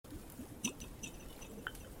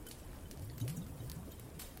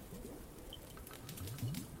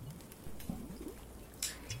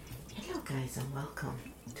guys, and welcome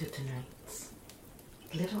to tonight's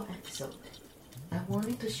little episode. I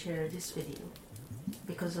wanted to share this video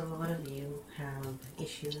because a lot of you have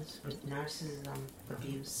issues with narcissism,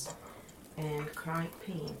 abuse, and chronic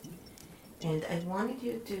pain. And I wanted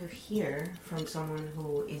you to hear from someone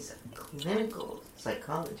who is a clinical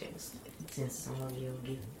psychologist, since some of you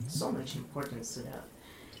give so much importance to that,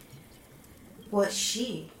 what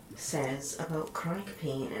she says about chronic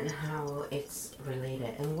pain and how it's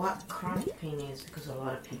related and what chronic pain is, because a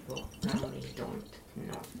lot of people probably don't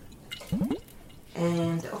know.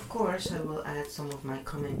 And of course I will add some of my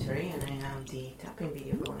commentary, and I have the tapping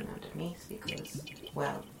video going underneath because,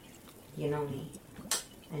 well, you know me,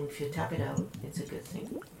 and if you tap it out, it's a good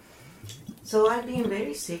thing. So I've been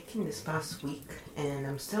very sick in this past week, and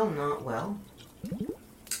I'm still not well,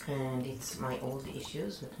 and it's my old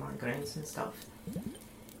issues with migraines and stuff.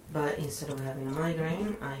 But instead of having a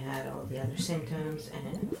migraine, I had all the other symptoms,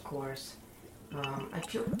 and of course, I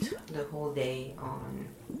puked the whole day on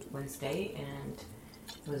Wednesday, and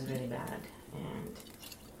it was really bad. And,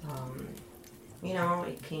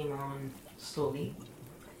 it came on slowly.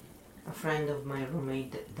 A friend of my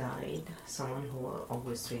roommate died, someone who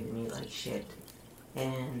always treated me like shit.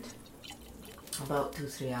 And about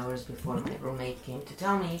 2-3 hours before my roommate came to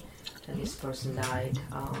tell me that this person died,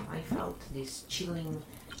 I felt this chilling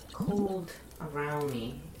cold around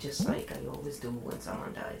me, just like I always do when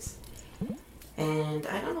someone dies. And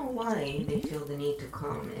I don't know why they feel the need to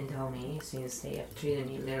come and tell me, since they have treated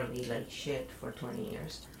me literally like shit for 20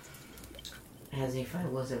 years, as if I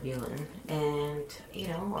was a villain. And,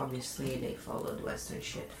 obviously they followed Western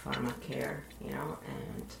shit, pharmacare,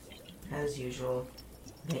 and as usual,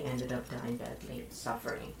 they ended up dying badly,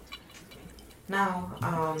 suffering.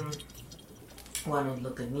 Now, one would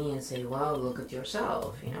look at me and say, well, look at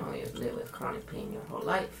yourself, you've lived with chronic pain your whole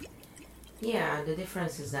life. Yeah, the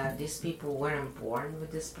difference is that these people weren't born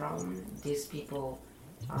with this problem. These people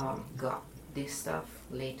got this stuff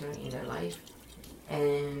later in their life.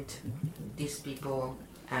 And these people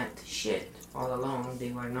had shit all along. They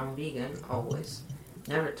were non-vegan, always.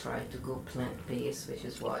 Never tried to go plant-based, which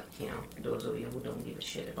is what, those of you who don't give a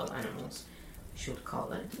shit about animals should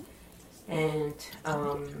call it. And,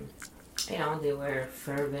 they were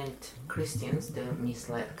fervent Christians, the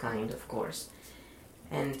misled kind, of course.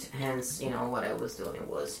 And hence, what I was doing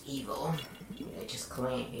was evil. It just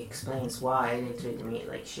explains why they treated me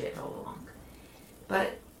like shit all along.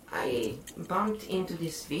 But I bumped into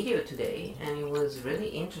this video today, and it was really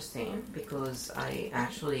interesting because I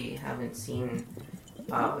actually haven't seen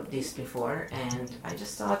this before, and I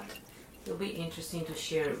just thought it would be interesting to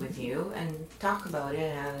share it with you and talk about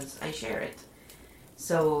it as I share it.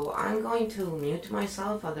 So I'm going to mute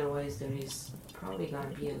myself, otherwise there is probably going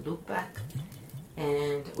to be a loop back,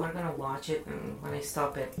 and we're going to watch it, and when I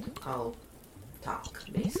stop it, I'll talk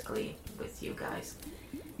basically with you guys.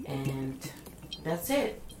 And that's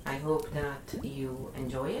it. I hope that you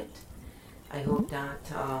enjoy it. I hope that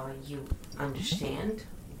you understand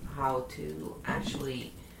how to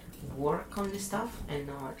actually work on this stuff and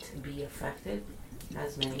not be affected,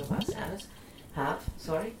 as many of us have.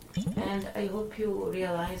 And I hope you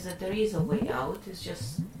realize that there is a way out. It's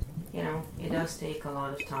just, it does take a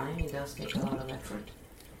lot of time. It does take a lot of effort.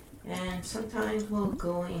 And sometimes we'll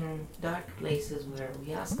go in dark places where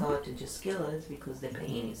we ask God to just kill us because the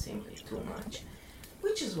pain is simply too much.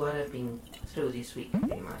 Which is what I've been through this week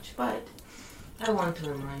pretty much. But I want to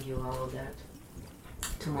remind you all that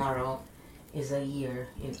tomorrow is a year.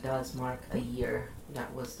 It does mark a year.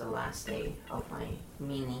 That was the last day of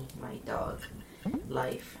my dog,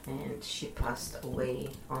 life. And she passed away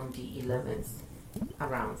on the 11th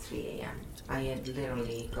around 3 a.m. I had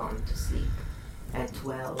literally gone to sleep at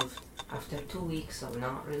 12 after 2 weeks of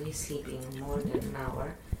not really sleeping more than an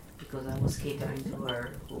hour because I was catering to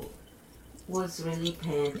her, who was really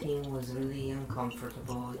panting, was really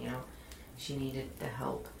uncomfortable, she needed the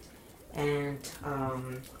help. And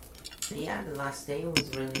the last day was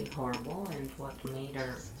really horrible, and what made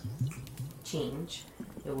her change,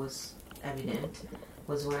 it was evident,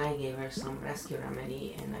 was when I gave her some rescue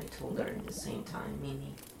remedy, and I told her at the same time,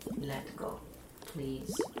 Mimi, let go,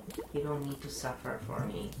 please, you don't need to suffer for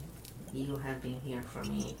me, you have been here for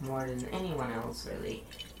me more than anyone else really,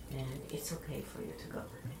 and it's okay for you to go.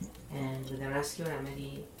 And with the rescue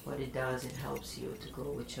remedy, what it does, it helps you to go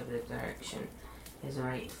whichever direction is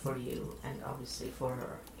right for you, and obviously for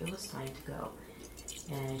her. It was time to go.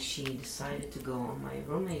 And she decided to go on my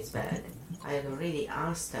roommate's bed. I had already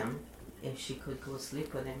asked them if she could go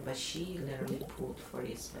sleep with him, but she literally pulled for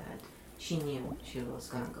his bed. She knew she was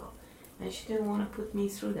gonna go. And she didn't want to put me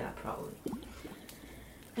through that, probably.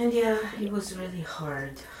 And yeah, it was really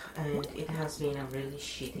hard, and it has been a really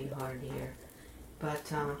shitty hard year.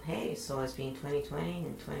 But hey, so it's been 2020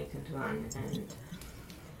 and 2021, and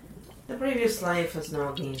the previous life has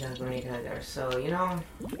not been that great either. So,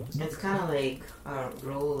 it's kind of like a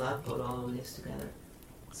roll up of all of this together.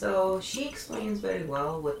 So she explains very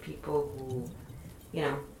well what people who,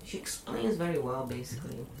 she explains very well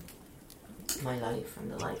basically my life and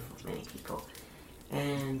the life of many people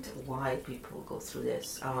and why people go through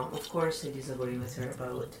this. Of course, I disagree with her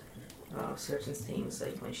about certain things,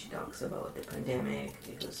 like when she talks about the pandemic,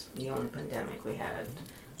 because the only pandemic we had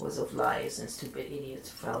was of lies and stupid idiots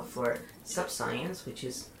fell for subscience, which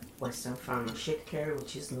is Western pharma shit care,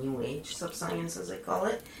 which is New Age subscience as I call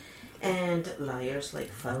it, and liars like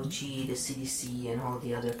Fauci, the CDC, and all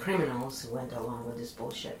the other criminals who went along with this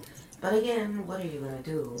bullshit. But again, what are you going to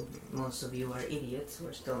do? Most of you are idiots who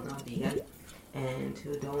are still not vegan and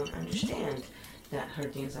who don't understand that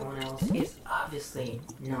hurting someone else is obviously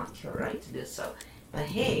not your right to do so. But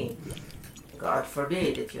hey, God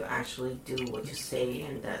forbid if you actually do what you say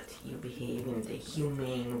and that you behave in the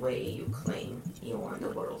humane way you claim you want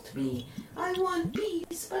the world to be. I want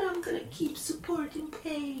peace, but I'm gonna keep supporting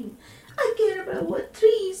pain. I care about what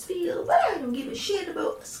trees feel, but I don't give a shit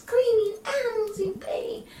about screaming animals in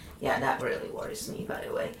pain. Yeah, that really worries me, by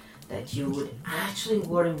the way. That you would actually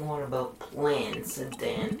worry more about plants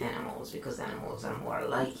than animals, because animals are more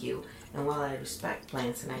like you. And while I respect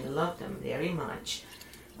plants and I love them very much,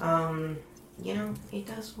 it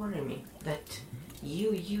does worry me that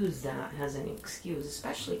you use that as an excuse,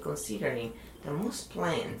 especially considering that most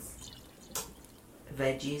plants,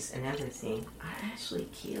 veggies and everything are actually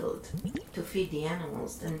killed to feed the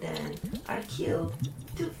animals and then are killed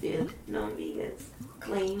to feed non-vegans.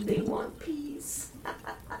 Claim they want peace.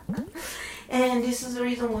 And this is the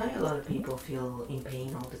reason why a lot of people feel in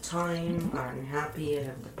pain all the time, are unhappy,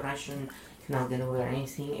 have depression, not gonna wear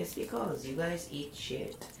anything. It's because you guys eat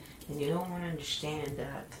shit and you don't want to understand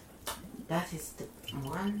that that is the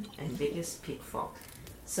one and biggest pitfall.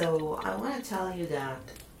 So I want to tell you that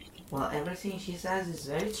everything she says is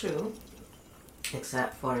very true,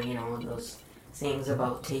 except for those things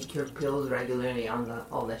about take your pills regularly on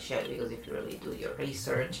all that shit, because if you really do your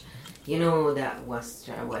research, that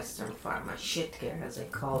Western pharma shit care, as I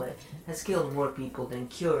call it, has killed more people than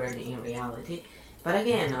cured in reality. But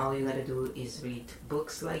again, all you gotta do is read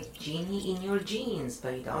books like Genie in Your Genes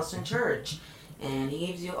by Dawson Church, and he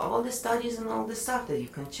gives you all the studies and all the stuff that you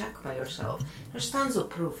can check by yourself. There's tons of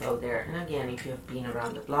proof out there, and again, if you have been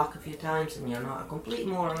around the block a few times and you're not a complete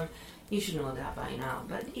moron, you should know that by now.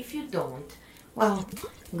 But if you don't, well,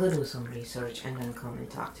 go do some research and then come and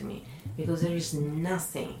talk to me, because there is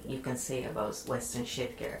nothing you can say about Western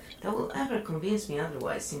shit care that will ever convince me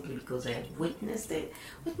otherwise, simply because I have witnessed it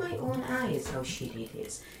with my own eyes how shitty it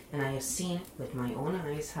is. And I have seen with my own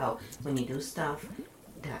eyes how when you do stuff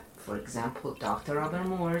that, for example, Dr. Robert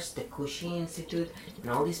Morse, the Cushing Institute,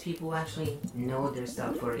 and all these people who actually know their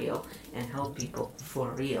stuff for real and help people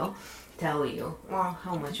for real, tell you,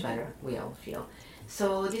 how much better we all feel.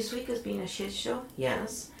 So this week has been a shit show,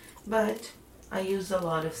 yes, but I used a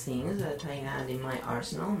lot of things that I had in my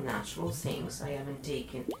arsenal, natural things. I haven't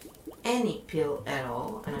taken any pill at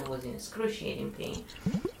all, and I was in excruciating pain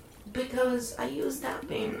because I used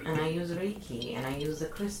tapping, and I used Reiki, and I used the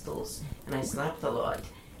crystals, and I slept a lot,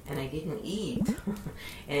 and I didn't eat.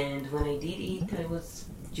 And when I did eat, I was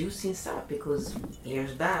juicing stuff because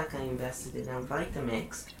years back I invested in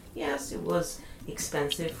Vitamix. Yes, it was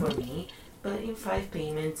expensive for me, but in 5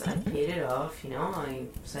 payments, I paid it off, I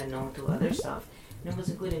said no to other stuff. And it was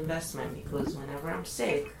a good investment because whenever I'm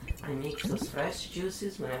sick, I make those fresh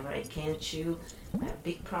juices. Whenever I can't chew, I have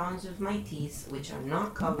big problems with my teeth, which are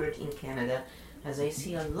not covered in Canada, as I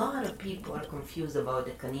see a lot of people are confused about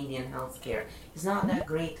the Canadian healthcare. It's not that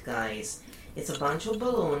great, guys. It's a bunch of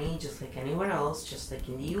baloney, just like anywhere else, just like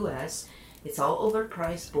in the US. It's all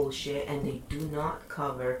overpriced bullshit, and they do not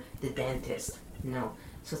cover the dentist. No.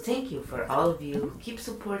 So thank you for all of you who keep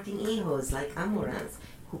supporting ehos like Amaranth,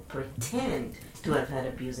 who pretend to have had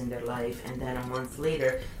abuse in their life, and then a month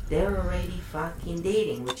later, they're already fucking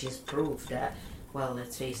dating, which is proof that, well,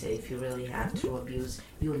 let's face it, if you really had true abuse,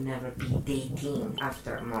 you would never be dating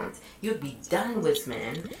after a month. You'd be done with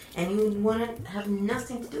men, and you would want to have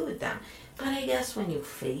nothing to do with them. But I guess when you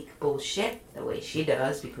fake bullshit, the way she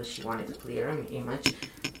does, because she wanted to clear her image,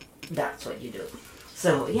 that's what you do.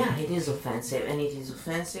 So yeah, it is offensive, and it is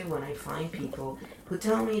offensive when I find people who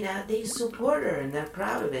tell me that they support her and they're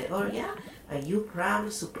proud of it. Or yeah, are you proud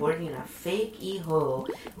of supporting a fake e-hole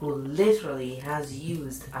who literally has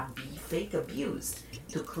used a fake abuse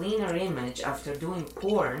to clean her image after doing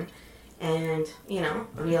porn and,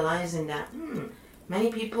 realizing that, many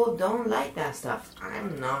people don't like that stuff.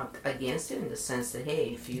 I'm not against it in the sense that,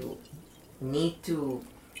 hey, if you need to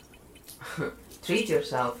treat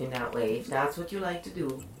yourself in that way, if that's what you like to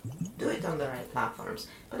do it on the right platforms.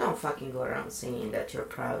 But don't fucking go around saying that you're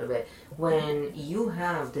proud of it when you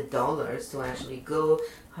have the dollars to actually go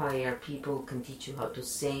hire people who can teach you how to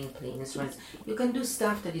sing, play instruments. You can do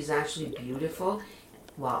stuff that is actually beautiful.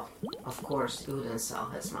 Well, of course, it wouldn't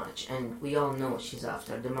sell as much, and we all know she's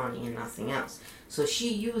after the money and nothing else. So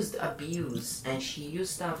she used abuse, and she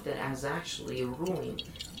used stuff that has actually ruined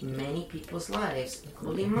many people's lives,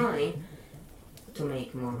 including mine, to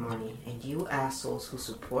make more money. And you assholes who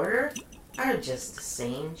support her are just the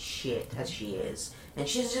same shit as she is. And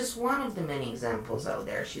she's just one of the many examples out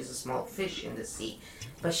there. She's a small fish in the sea.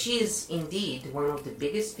 But she is indeed one of the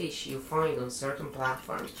biggest fish you find on certain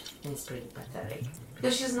platforms. And it's pretty pathetic.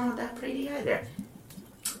 Because she's not that pretty either.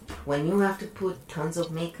 When you have to put tons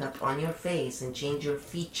of makeup on your face and change your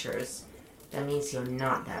features, that means you're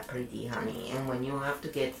not that pretty, honey. And when you have to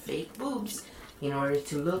get fake boobs in order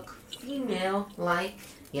to look female-like,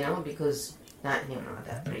 because you're not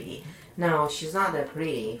that pretty. Now, she's not that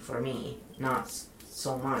pretty for me, not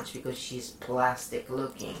so much because she's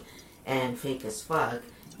plastic-looking and fake as fuck.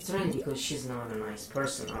 It's really because she's not a nice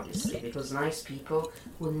person, obviously, because nice people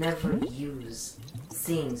will never use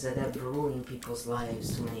things that have ruined people's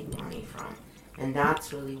lives to make money from. And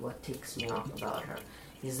that's really what ticks me off about her,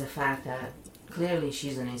 is the fact that clearly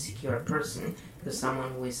she's an insecure person, because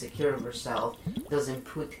someone who is secure of herself doesn't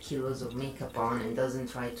put kilos of makeup on and doesn't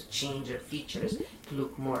try to change her features to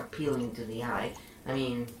look more appealing to the eye. I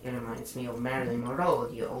mean, it reminds me of Marilyn Monroe,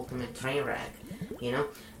 the ultimate train wreck,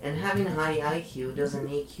 And having a high IQ doesn't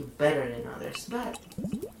make you better than others, but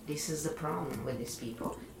this is the problem with these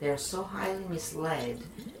people. They're so highly misled,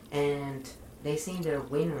 and they think they're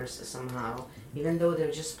winners somehow, even though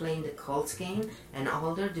they're just playing the cult game, and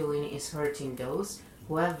all they're doing is hurting those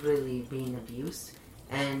who have really been abused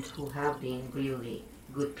and who have been really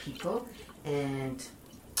good people, and,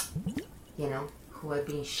 who have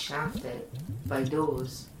been shafted by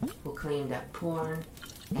those who claim that porn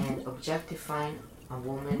and objectifying a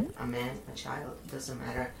woman, a man, a child, doesn't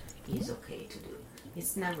matter, is okay to do.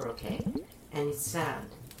 It's never okay. And it's sad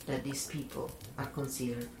that these people are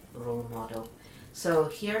considered role model. So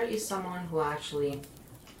here is someone who actually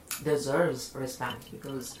deserves respect,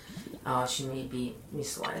 because she may be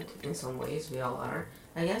misled in some ways, we all are,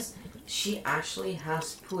 I guess. She actually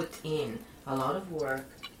has put in a lot of work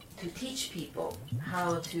to teach people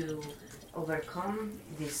how to overcome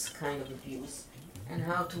this kind of abuse and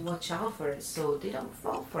how to watch out for it so they don't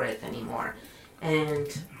fall for it anymore. And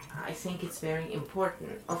I think it's very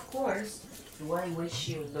important. Of course, do I wish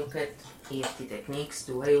you look at EFT techniques?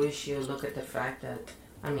 Do I wish you look at the fact that,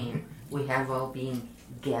 we have all been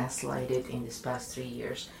gaslighted in this past 3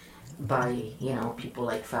 years by, people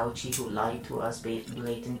like Fauci who lied to us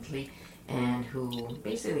blatantly and who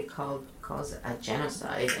basically caused a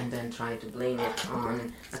genocide and then tried to blame it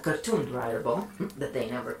on a cartoon writable that they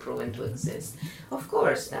never proven to exist. Of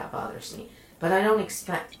course, that bothers me. But I don't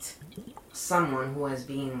expect someone who has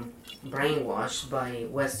been brainwashed by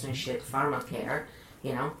Western shit pharmacare,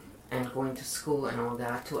 and going to school and all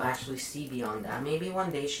that to actually see beyond that. Maybe one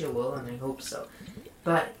day she will, and I hope so.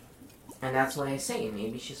 And that's why I say,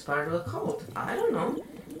 maybe she's part of a cult. I don't know.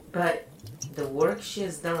 But the work she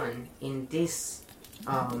has done in this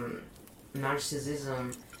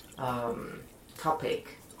narcissism topic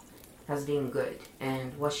has been good.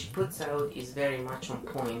 And what she puts out is very much on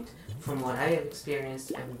point from what I have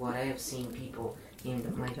experienced and what I have seen people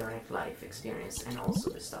in my direct life experience, and also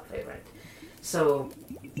the stuff I read. So,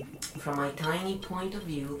 from my tiny point of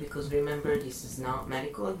view, because remember, this is not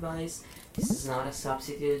medical advice, this is not a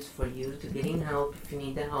substitute for you to getting help if you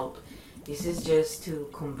need the help. This is just to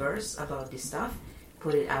converse about this stuff,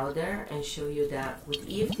 put it out there, and show you that with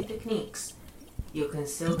EFT techniques, you can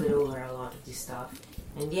still get over a lot of this stuff.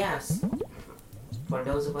 And yes, for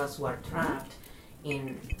those of us who are trapped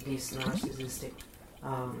in these narcissistic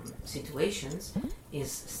situations,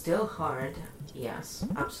 is still hard, yes,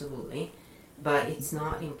 absolutely. But it's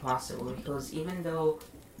not impossible, because even though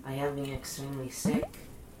I have been extremely sick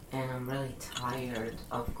and I'm really tired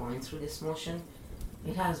of going through this motion,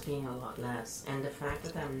 it has been a lot less. And the fact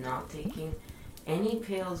that I'm not taking any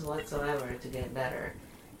pills whatsoever to get better,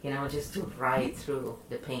 just to ride through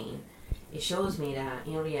the pain, it shows me that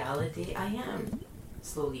in reality I am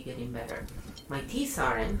slowly getting better. My teeth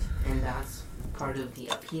aren't, and that's part of the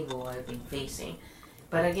upheaval I've been facing.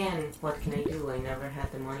 But again, what can I do? I never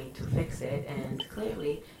had the money to fix it, and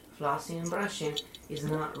clearly flossing and brushing is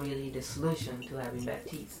not really the solution to having bad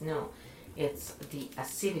teeth. No, It's the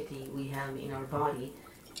acidity we have in our body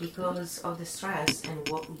because of the stress and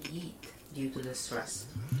what we eat due to the stress.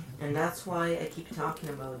 And that's why I keep talking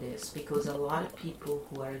about this, because a lot of people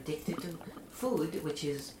who are addicted to food, which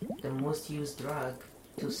is the most used drug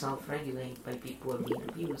to self-regulate by people who are being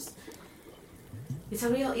abused, it's a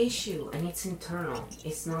real issue, and it's internal.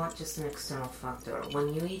 It's not just an external factor.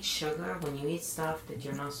 When you eat sugar, when you eat stuff that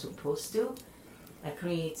you're not supposed to, that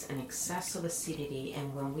creates an excess of acidity,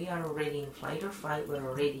 and when we are already in flight or fight, we're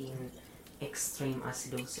already in extreme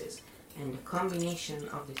acidosis. And the combination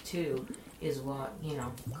of the two is what,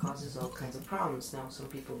 causes all kinds of problems. Now, some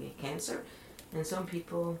people get cancer, and some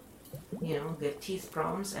people, get teeth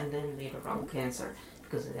problems, and then later on cancer,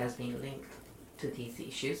 because it has been linked to teeth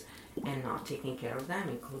issues and not taking care of them,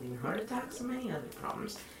 including heart attacks and many other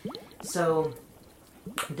problems. So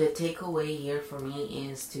the takeaway here for me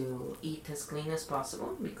is to eat as clean as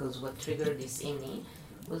possible, because what triggered this in me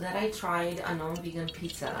was that I tried a non-vegan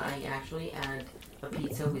pizza. I actually had a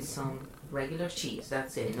pizza with some regular cheese.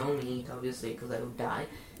 That's it. No meat, obviously, because I would die.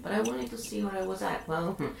 But I wanted to see where I was at.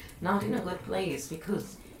 Well, not in a good place,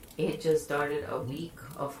 because it just started a week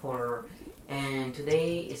of horror. And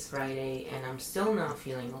today is Friday, and I'm still not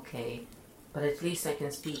feeling okay. But at least I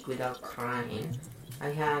can speak without crying. I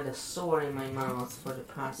had a sore in my mouth for the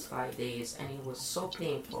past 5 days, and it was so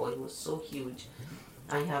painful. It was so huge.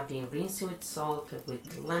 I have been rinsing with salt,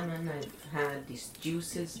 with lemon. I've had these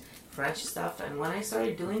juices, fresh stuff. And when I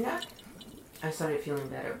started doing that, I started feeling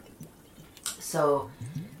better. So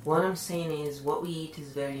what I'm saying is what we eat is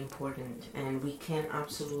very important, and we can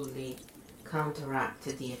absolutely counteract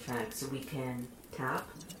the effects. We can tap,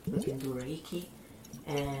 we can do Reiki,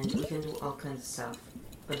 and we can do all kinds of stuff.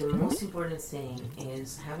 But the most important thing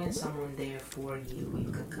is having someone there for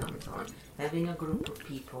you can count on. Having a group of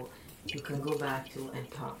people you can go back to and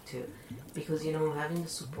talk to. Because, having the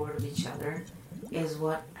support of each other is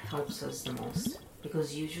what helps us the most.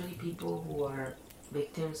 Because usually people who are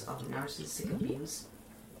victims of narcissistic abuse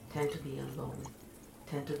tend to be alone,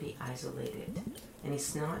 tend to be isolated. And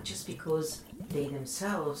it's not just because they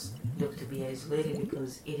themselves look to be isolated,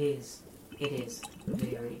 because it is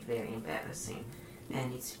very, very embarrassing.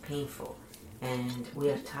 And it's painful. And we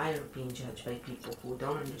are tired of being judged by people who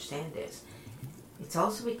don't understand this. It's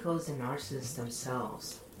also because the narcissists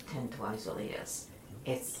themselves tend to isolate us.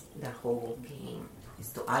 It's the whole game.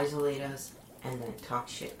 It's to isolate us and then talk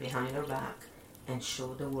shit behind our back and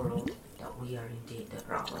show the world that we are indeed the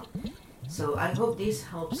problem. So I hope this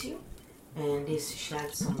helps you and this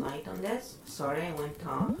sheds some light on this. Sorry I went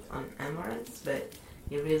off on emeralds, but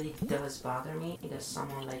it really does bother me that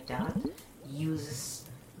someone like that uses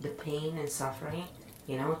the pain and suffering,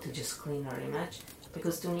 to just clean our image.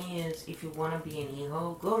 Because to me is, if you want to be an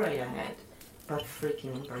ego, go right ahead, but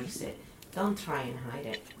freaking embrace it. Don't try and hide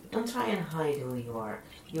it. Don't try and hide who you are.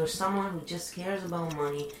 You're someone who just cares about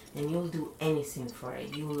money, and you'll do anything for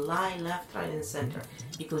it. You lie left, right, and center,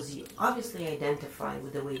 because you obviously identify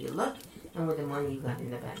with the way you look and with the money you got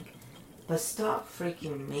in the bank. But stop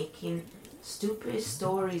freaking making stupid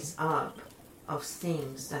stories up of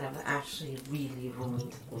things that have actually really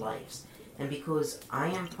ruined lives. And because I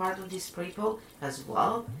am part of these people as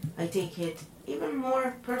well, I take it even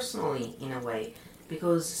more personally in a way.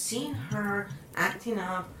 Because seeing her acting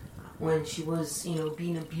up when she was,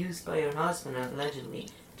 being abused by her husband allegedly,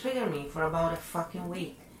 triggered me for about a fucking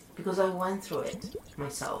week. Because I went through it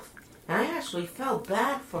myself. And I actually felt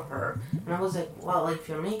bad for her. And I was like, well, if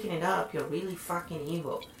you're making it up, you're really fucking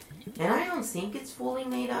evil. And I don't think it's fully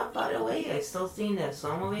made up, by the way. I still think that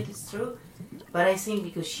some of it is true. But I think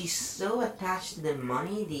because she's so attached to the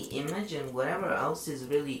money, the image, and whatever else is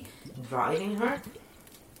really driving her,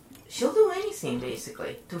 she'll do anything,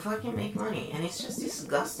 basically, to fucking make money. And it's just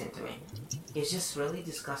disgusting to me. It's just really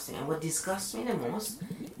disgusting. And what disgusts me the most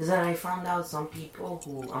is that I found out some people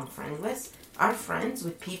who I'm friends with are friends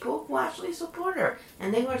with people who actually support her.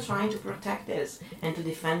 And they were trying to protect this and to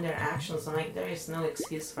defend their actions. I'm like, there is no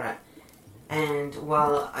excuse for it. And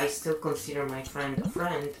while I still consider my friend a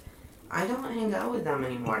friend, I don't hang out with them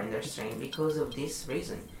anymore in their stream because of this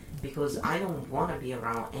reason. Because I don't want to be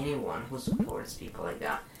around anyone who supports people like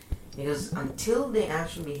that. Because until they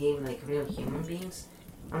actually behave like real human beings,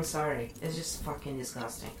 I'm sorry, it's just fucking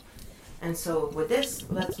disgusting. And so with this,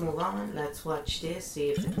 let's move on. Let's watch this, see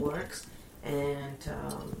if it works. And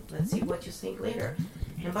let's see what you think later.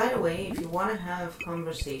 And by the way, if you want to have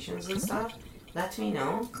conversations and stuff, let me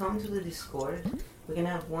know. Come to the Discord. We can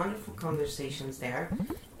have wonderful conversations there.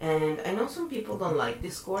 And I know some people don't like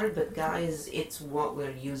Discord, but guys, it's what we're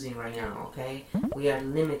using right now, okay? We are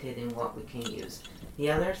limited in what we can use. The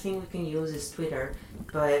other thing we can use is Twitter,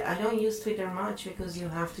 but I don't use Twitter much because you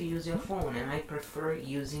have to use your phone, and I prefer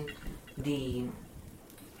using the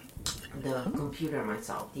computer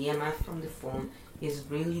myself. The EMF from the phone is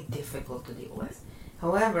really difficult to deal with.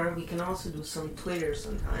 However, we can also do some Twitter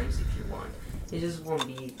sometimes if you want. It just won't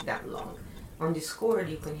be that long. On Discord,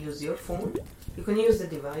 you can use your phone. You can use the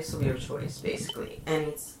device of your choice, basically, and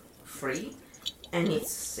it's free and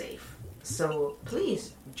it's safe. So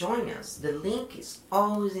please join us. The link is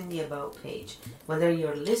always in the About page. Whether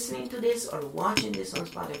you're listening to this or watching this on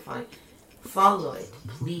Spotify, follow it,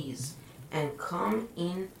 please, and come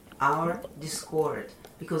in our Discord,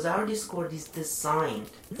 because our Discord is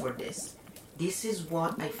designed for this. This is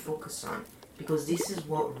what I focus on, because this is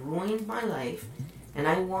what ruined my life, and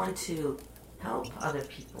I want to help other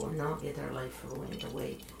people not get their life ruined the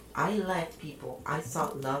way I let people I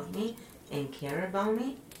thought loved me and care about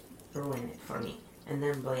me ruin it for me and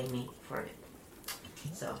then blame me for it.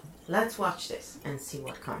 So let's watch this and see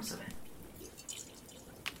what comes of it.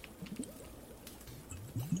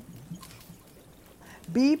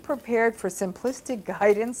 Be prepared for simplistic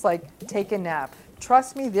guidance like take a nap.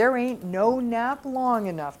 Trust me, there ain't no nap long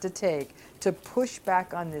enough to take to push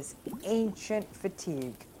back on this ancient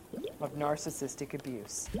fatigue of narcissistic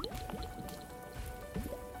abuse.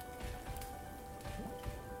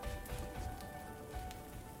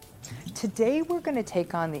 Today we're going to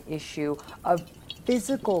take on the issue of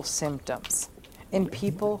physical symptoms in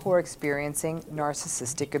people who are experiencing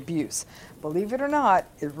narcissistic abuse. Believe it or not,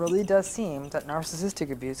 it really does seem that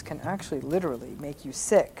narcissistic abuse can actually literally make you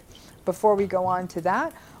sick. Before we go on to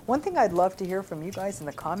that, one thing I'd love to hear from you guys in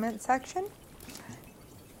the comment section,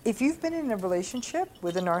 if you've been in a relationship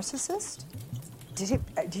with a narcissist,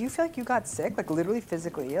 do you feel like you got sick, like literally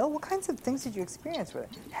physically ill? What kinds of things did you experience with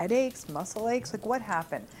it? Headaches, muscle aches, like what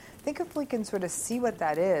happened? Think if we can sort of see what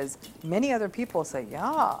that is. Many other people say, yeah,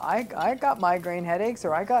 I got migraine headaches,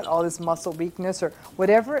 or I got all this muscle weakness, or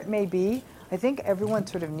whatever it may be. I think everyone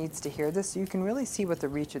sort of needs to hear this so you can really see what the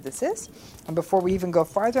reach of this is. And before we even go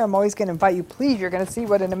farther, I'm always going to invite you, please, you're going to see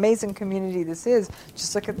what an amazing community this is.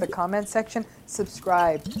 Just look at the comment section,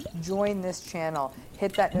 subscribe, join this channel,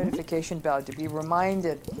 hit that notification bell to be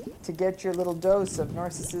reminded to get your little dose of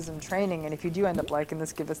narcissism training. And if you do end up liking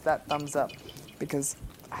this, give us that thumbs up, because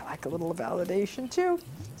I like a little validation too.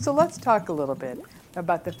 So let's talk a little bit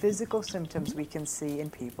about the physical symptoms we can see in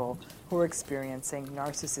people who are experiencing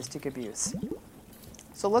narcissistic abuse.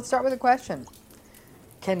 So let's start with a question.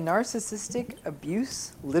 Can narcissistic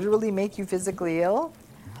abuse literally make you physically ill?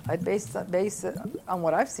 I'd base it on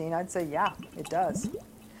what I've seen. I'd say, yeah, it does.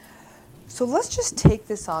 So let's just take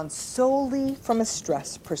this on solely from a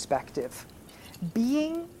stress perspective.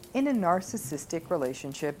 Being in a narcissistic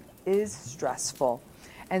relationship is stressful.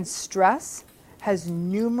 And stress has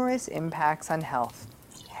numerous impacts on health.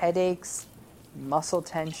 Headaches, muscle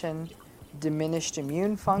tension, diminished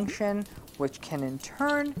immune function, which can in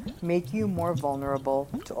turn make you more vulnerable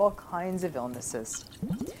to all kinds of illnesses.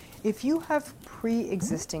 If you have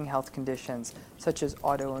pre-existing health conditions such as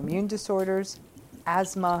autoimmune disorders,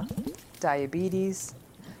 asthma, diabetes,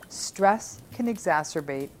 stress can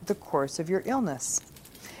exacerbate the course of your illness.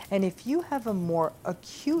 And if you have a more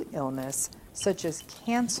acute illness, such as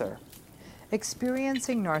cancer,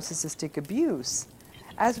 experiencing narcissistic abuse,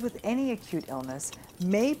 as with any acute illness,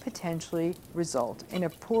 may potentially result in a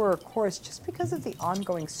poorer course just because of the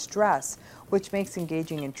ongoing stress, which makes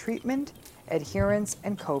engaging in treatment, adherence,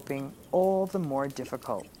 and coping all the more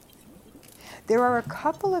difficult. There are a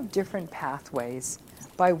couple of different pathways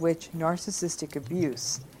by which narcissistic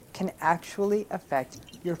abuse can actually affect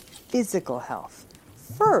your physical health.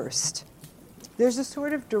 First, there's a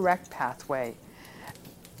sort of direct pathway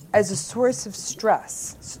as a source of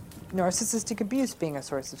stress, narcissistic abuse being a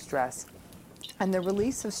source of stress, and the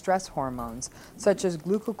release of stress hormones such as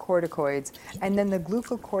glucocorticoids, and then the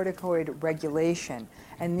glucocorticoid regulation.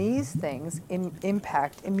 And these things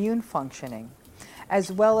impact immune functioning,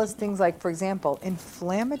 as well as things like, for example,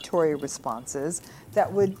 inflammatory responses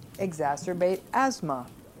that would exacerbate asthma,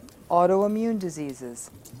 autoimmune diseases,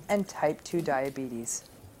 and type 2 diabetes.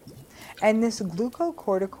 And this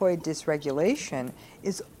glucocorticoid dysregulation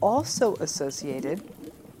is also associated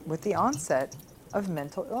with the onset of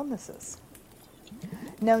mental illnesses.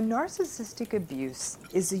 Now, narcissistic abuse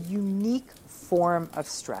is a unique form of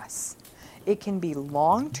stress. It can be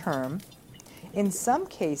long-term. In some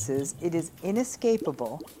cases, it is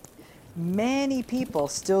inescapable. Many people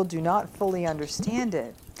still do not fully understand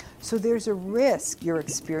it. So there's a risk your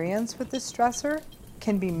experience with this stressor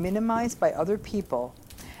can be minimized by other people.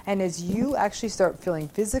 And as you actually start feeling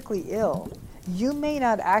physically ill, you may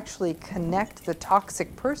not actually connect the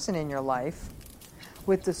toxic person in your life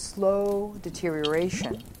with the slow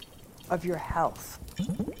deterioration of your health.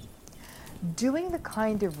 Doing the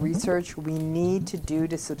kind of research we need to do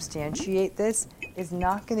to substantiate this is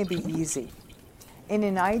not going to be easy. In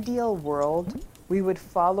an ideal world, we would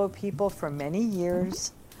follow people for many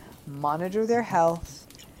years, monitor their health,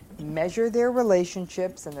 measure their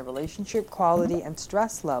relationships and the relationship quality and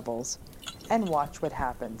stress levels, and watch what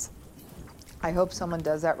happens. I hope someone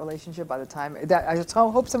does that relationship by the time I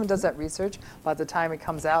hope someone does that research. By the time it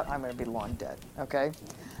comes out, I'm going to be long dead. Okay.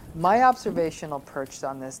 My observational perch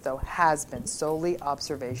on this, though, has been solely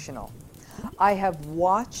observational. I have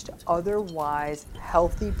watched otherwise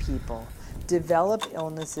healthy people develop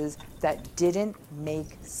illnesses that didn't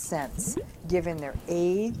make sense given their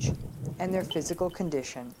age and their physical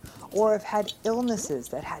condition, or have had illnesses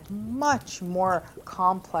that had much more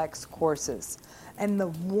complex courses. And the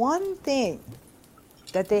one thing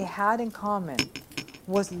that they had in common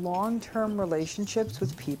was long-term relationships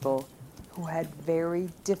with people who had very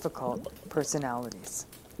difficult personalities.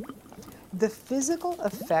 The physical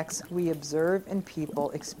effects we observe in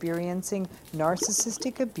people experiencing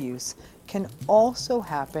narcissistic abuse can also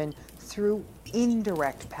happen through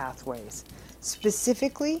indirect pathways.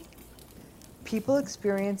 Specifically, people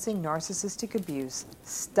experiencing narcissistic abuse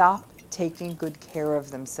stop taking good care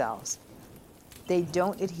of themselves. They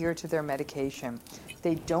don't adhere to their medication.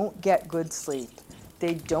 They don't get good sleep.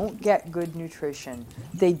 They don't get good nutrition.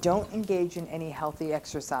 They don't engage in any healthy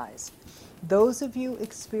exercise. Those of you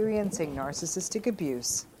experiencing narcissistic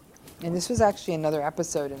abuse, and this was actually another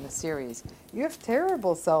episode in the series, you have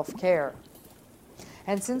terrible self-care.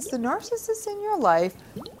 And since the narcissists in your life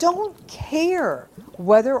don't care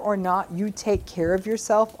whether or not you take care of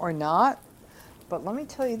yourself or not, but let me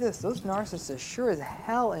tell you this, those narcissists sure as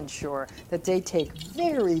hell ensure that they take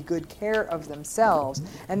very good care of themselves,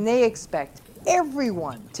 and they expect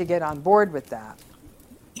everyone to get on board with that.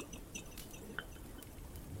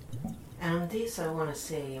 And on this I want to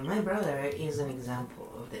say, my brother is an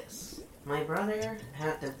example of this. My brother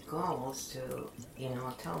had the balls to,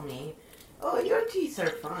 tell me, oh, your teeth are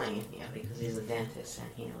fine. Yeah, because he's a dentist and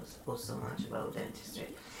he knows so much about dentistry.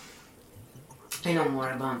 I know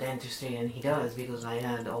more about dentistry than he does because I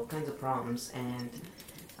had all kinds of problems and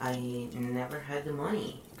I never had the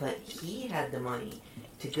money. But he had the money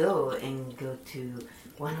to go to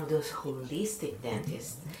one of those holistic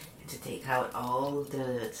dentists to take out all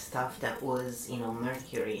the stuff that was,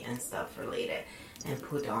 mercury and stuff related and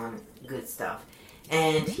put on good stuff.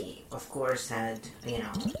 And he, of course, had,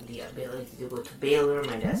 the ability to go to Baylor.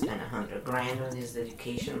 My dad spent $100,000 on his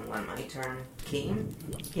education when my turn came.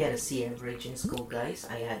 He had a C average in school, guys.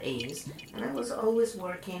 I had A's. And I was always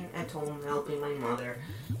working at home, helping my mother,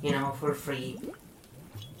 for free.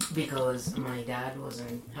 Because my dad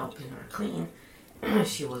wasn't helping her clean.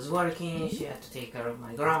 She was working. She had to take care of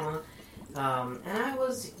my grandma. And I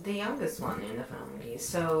was the youngest one in the family.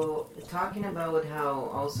 So, talking about how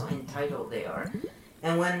also entitled they are.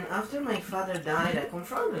 And after my father died, I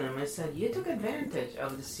confronted him. I said, you took advantage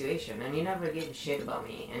of the situation and you never gave a shit about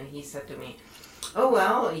me. And he said to me, oh,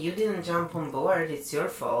 well, you didn't jump on board. It's your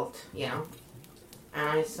fault, And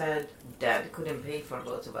I said, Dad couldn't pay for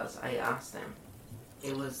both of us. I asked him.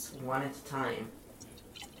 It was one at a time.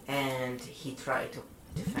 And he tried to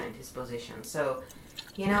defend his position. So,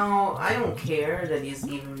 I don't care that he's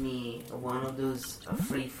giving me one of those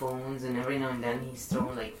free phones, and every now and then he's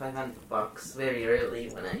throwing like $500 very rarely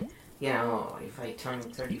when if I turn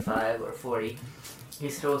 35 or 40, he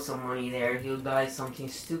throws some money there. He'll buy something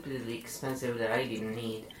stupidly expensive that I didn't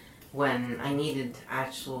need when I needed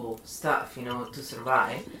actual stuff, to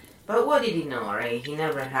survive. But what did he know, right? He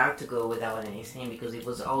never had to go without anything because he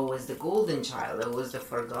was always the golden child. I was the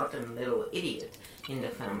forgotten little idiot in the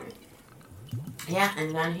family. Yeah,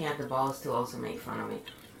 and then he had the balls to also make fun of me.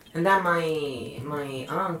 And then my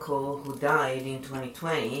uncle, who died in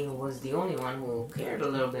 2020, who was the only one who cared a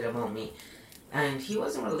little bit about me, and he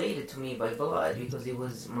wasn't related to me by blood because he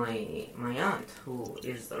was my aunt, who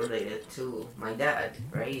is related to my dad,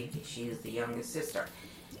 right? She is the youngest sister.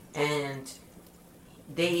 And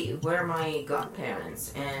they were my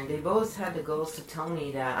godparents, and they both had the goals to tell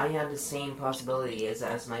me that I had the same possibility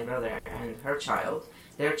as my brother and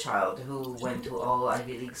their child, who went to all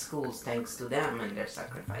Ivy League schools thanks to them and their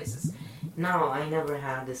sacrifices. No, I never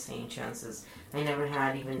had the same chances. I never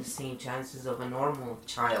had even the same chances of a normal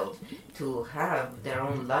child to have their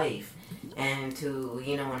own life and to,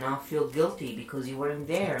 not feel guilty because you weren't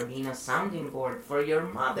there being a sounding board for your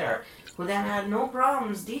mother, who then had no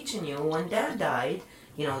problems teaching you when Dad died.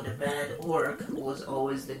 The bad orc was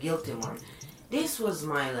always the guilty one. this was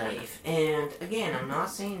my life. And again, I'm not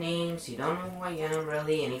saying names. You don't know who I am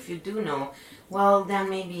really. And if you do know, well, then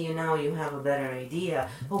maybe you have a better idea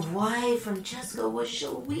of why Francesca was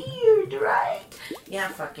so weird, right? Yeah,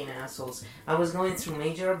 fucking assholes. I was going through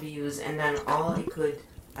major abuse, and then all I could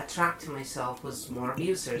attract to myself was more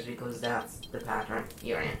abusers, because that's the pattern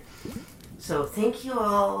you're in. So thank you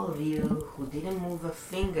all of you who didn't move a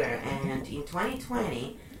finger. And in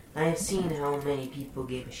 2020, I have seen how many people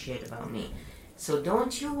gave a shit about me. So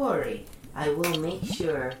don't you worry. I will make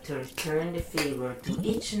sure to return the favor to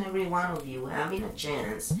each and every one of you having a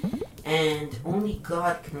chance. And only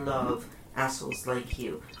God can love assholes like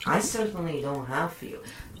you. I certainly don't have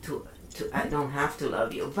I don't have to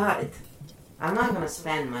love you, but I'm not going to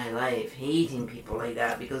spend my life hating people like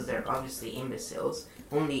that, because they're obviously imbeciles.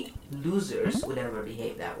 Only losers would ever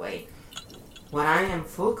behave that way. What I am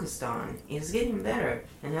focused on is getting better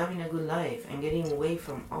and having a good life and getting away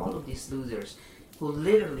from all of these losers who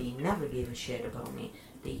literally never gave a shit about me.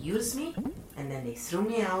 They used me, and then they threw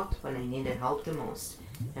me out when I needed help the most.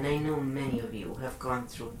 And I know many of you have gone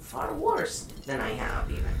through far worse than I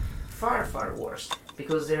have, even. Far, far worse.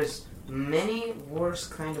 Because there's many worse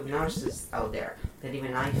kind of narcissists out there that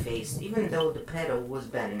even I faced, even though the pedo was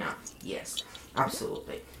bad enough. Yes,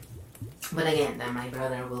 absolutely. But again, then my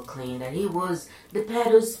brother will claim that he was the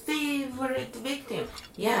pedo's favorite victim.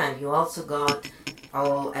 Yeah, and you also got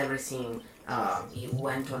everything. You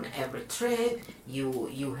went on every trip.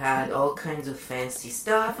 You had all kinds of fancy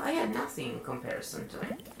stuff. I had nothing in comparison to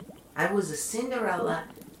him. I was a Cinderella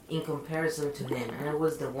in comparison to him, and I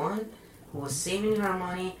was the one who was saving her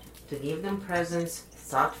money to give them presents,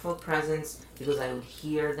 thoughtful presents, because I would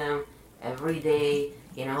hear them every day,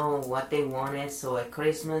 what they wanted. So at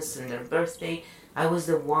Christmas and their birthday, I was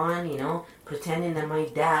the one, pretending that my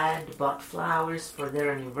dad bought flowers for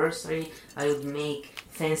their anniversary. I would make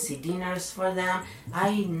fancy dinners for them.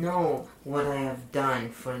 I know what I have done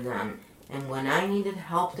for them. And when I needed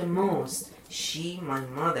help the most, my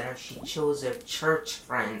mother, she chose her church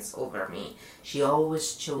friends over me. She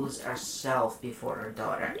always chose herself before her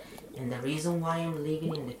daughter. And the reason why I'm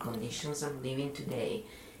living in the conditions I'm living today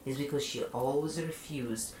is because she always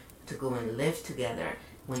refused to go and live together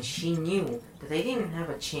when she knew that I didn't have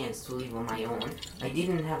a chance to live on my own. I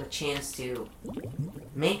didn't have a chance to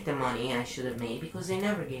make the money I should have made, because they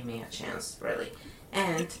never gave me a chance, really.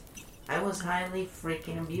 And I was highly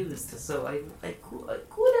freaking abused, so I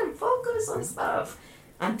couldn't focus on stuff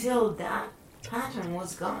until that pattern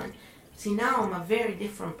was gone. See, now I'm a very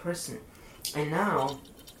different person. And now,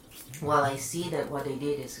 while I see that what they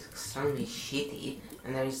did is extremely shitty,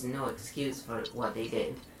 and there is no excuse for what they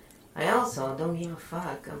did, I also don't give a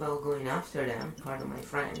fuck about going after them, pardon my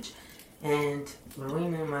French, and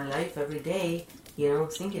ruining my life every day,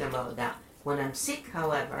 thinking about that. When I'm sick,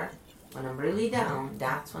 however, when I'm really down,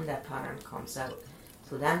 that's when that pattern comes out.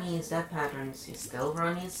 So that means that pattern is still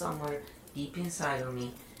running somewhere deep inside of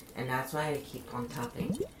me, and that's why I keep on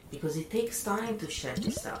tapping. Because it takes time to shed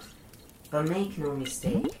this stuff. But make no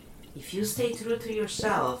mistake, if you stay true to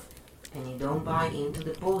yourself, and you don't buy into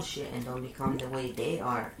the bullshit and don't become the way they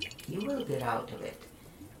are, you will get out of it.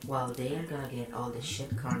 While they are gonna get all the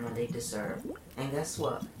shit karma they deserve. And guess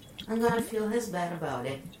what? I'm gonna feel as bad about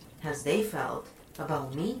it as they felt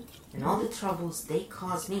about me and all the troubles they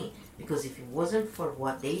caused me. Because if it wasn't for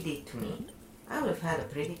what they did to me, I would have had a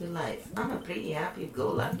pretty good life. I'm a pretty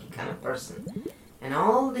happy-go-lucky kind of person. And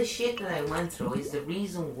all the shit that I went through is the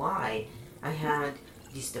reason why I had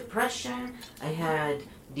this depression, I had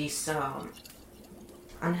this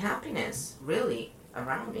unhappiness, really,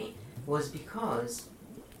 around me, was because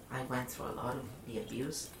I went through a lot of the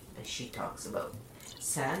abuse that she talks about.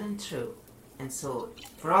 Sad and true. And so,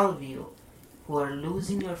 for all of you who are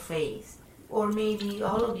losing your faith, or maybe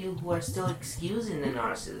all of you who are still excusing the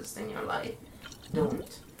narcissist in your life,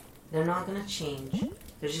 don't. They're not going to change.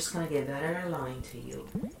 They're just going to get better at lying to you.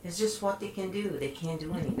 It's just what they can do. They can't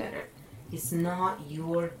do any better. It's not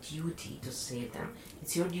your duty to save them.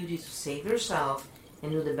 It's your duty to save yourself and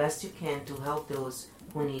do the best you can to help those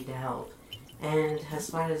who need the help. And as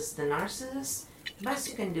far as the narcissist, the best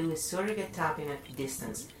you can do is surrogate tapping at a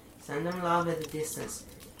distance. Send them love at a distance.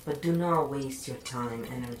 But do not waste your time,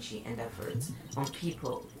 energy, and efforts on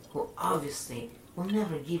people who obviously will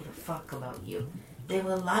never give a fuck about you. They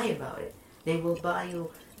will lie about it. They will buy you,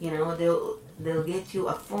 they'll get you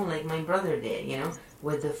a phone like my brother did,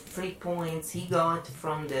 with the free points he got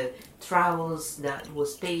from the travels that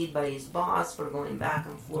was paid by his boss for going back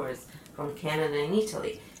and forth from Canada and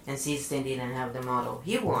Italy. And since they didn't have the model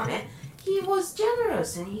he wanted, he was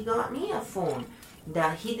generous and he got me a phone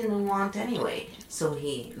that he didn't want anyway. So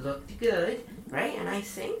he looked good, right? And I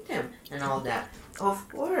thanked him and all that. Of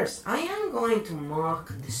course, I am going to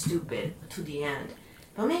mock the stupid to the end.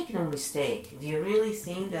 But make no mistake, do you really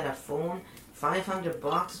think that a phone,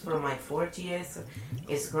 $500 for my 40th,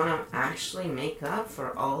 is gonna actually make up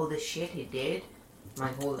for all the shit he did my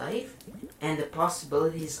whole life? And the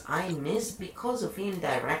possibilities I missed because of him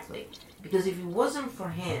directly. Because if it wasn't for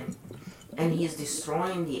him, and he's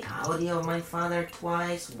destroying the Audi of my father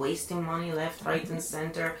twice, wasting money left, right, and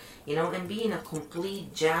center, and being a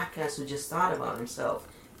complete jackass who just thought about himself,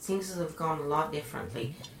 things would have gone a lot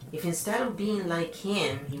differently. If instead of being like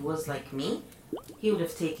him, he was like me, he would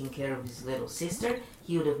have taken care of his little sister,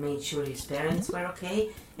 he would have made sure his parents were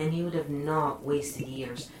okay, and he would have not wasted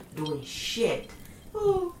years doing shit.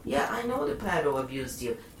 Oh, yeah, I know the pedo abused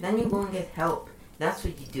you. Then you go and get help. That's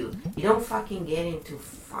what you do. You don't fucking get into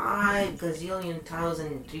 5 gazillion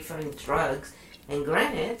thousand different drugs. And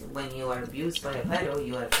granted, when you are abused by a pedo,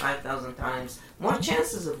 you have 5,000 times more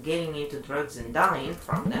chances of getting into drugs and dying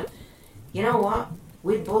from them. You know what?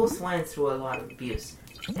 We both went through a lot of abuse.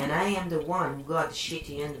 And I am the one who got the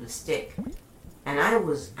shitty end of the stick. And I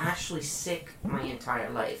was actually sick my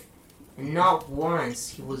entire life. And not once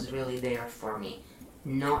he was really there for me.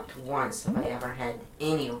 Not once have I ever had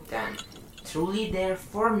any of them truly there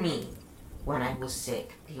for me when I was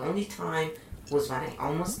sick. The only time was when I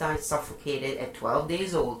almost died suffocated at 12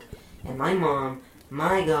 days old. And my mom,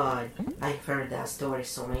 my God, I've heard that story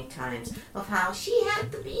so many times of how she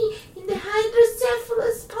had to be in the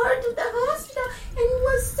hydrocephalus part of the hospital and it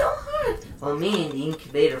was so hard. Well, me in the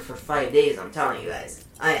incubator for 5 days, I'm telling you guys,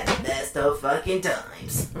 I had the best of fucking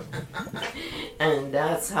times. And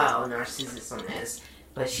that's how narcissism is.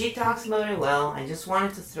 But she talks about it well. I just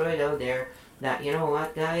wanted to throw it out there that, you know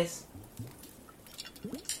what, guys?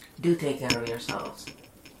 Do take care of yourselves.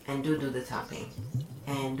 And do the tapping.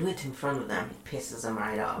 And do it in front of them. It pisses them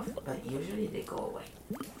right off. But usually they go away.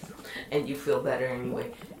 And you feel better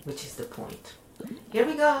anyway, which is the point. Here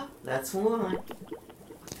we go. Let's move on.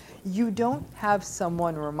 You don't have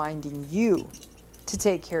someone reminding you to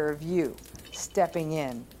take care of you, stepping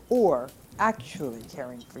in, or actually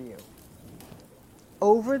caring for you.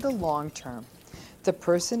 Over the long term, the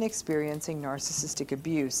person experiencing narcissistic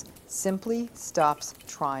abuse simply stops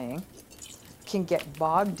trying, can get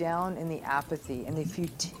bogged down in the apathy, and the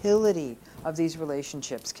futility of these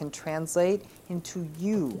relationships can translate into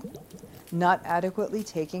you not adequately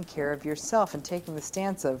taking care of yourself and taking the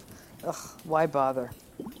stance of, ugh, why bother?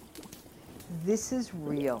 This is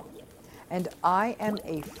real, and I am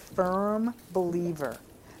a firm believer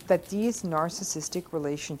that these narcissistic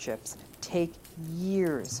relationships take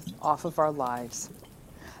years off of our lives.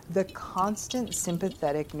 The constant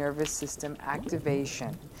sympathetic nervous system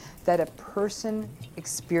activation that a person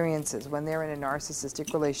experiences when they're in a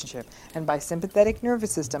narcissistic relationship, and by sympathetic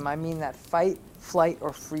nervous system, I mean that fight, flight,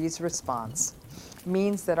 or freeze response,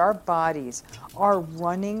 means that our bodies are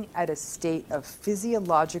running at a state of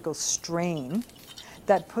physiological strain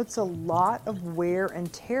that puts a lot of wear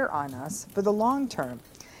and tear on us for the long term.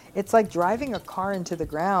 It's like driving a car into the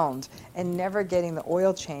ground and never getting the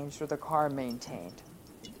oil changed or the car maintained.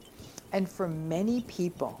 And for many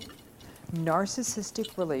people,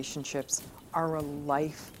 narcissistic relationships are a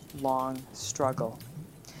lifelong struggle.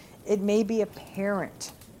 It may be a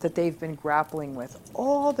parent that they've been grappling with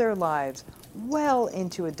all their lives, well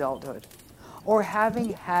into adulthood, or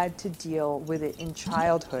having had to deal with it in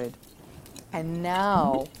childhood. And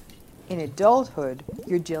now, in adulthood,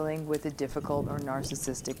 you're dealing with a difficult or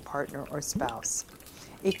narcissistic partner or spouse.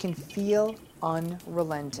 It can feel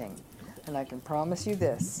unrelenting. And I can promise you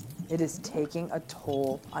this, it is taking a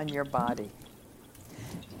toll on your body.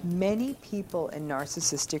 Many people in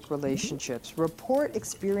narcissistic relationships report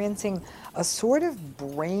experiencing a sort of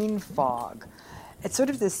brain fog. It's sort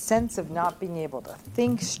of this sense of not being able to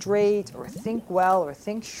think straight or think well or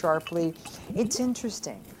think sharply. It's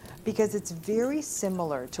interesting because it's very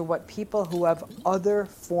similar to what people who have other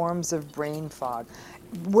forms of brain fog.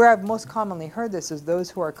 Where I've most commonly heard this is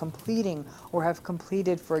those who are completing or have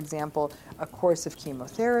completed, for example, a course of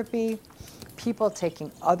chemotherapy, people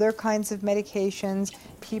taking other kinds of medications,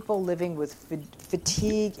 people living with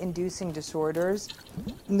fatigue-inducing disorders.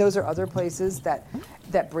 And those are other places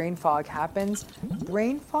that brain fog happens.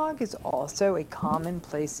 Brain fog is also a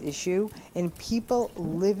commonplace issue in people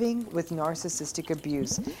living with narcissistic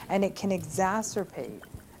abuse, and it can exacerbate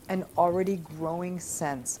an already growing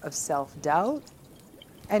sense of self-doubt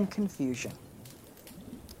and confusion.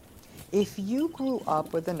 If you grew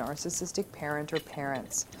up with a narcissistic parent or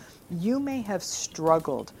parents, you may have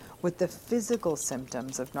struggled with the physical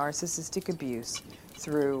symptoms of narcissistic abuse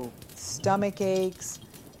through stomach aches,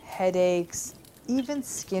 headaches, even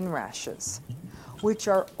skin rashes. which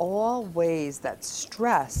are all ways that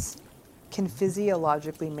stress can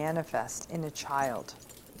physiologically manifest in a child.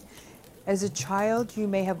 As a child, you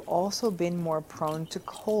may have also been more prone to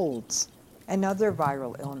colds and other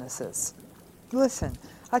viral illnesses. Listen,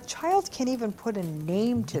 a child can't even put a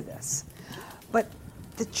name to this, but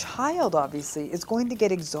the child obviously is going to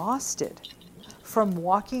get exhausted from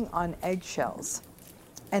walking on eggshells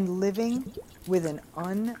and living with an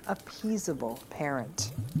unappeasable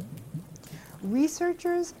parent.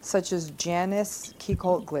 Researchers such as Janice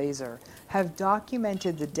Kikolt-Glaser have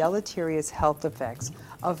documented the deleterious health effects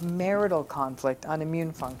of marital conflict on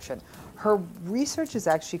immune function. Her research is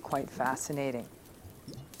actually quite fascinating.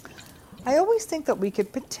 I always think that we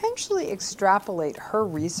could potentially extrapolate her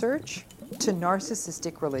research to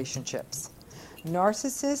narcissistic relationships.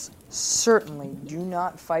 Narcissists certainly do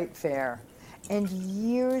not fight fair, and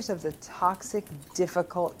years of the toxic,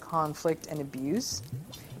 difficult conflict and abuse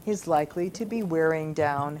is likely to be wearing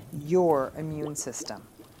down your immune system.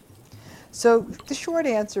 So the short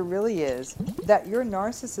answer really is that your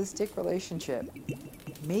narcissistic relationship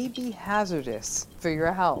may be hazardous for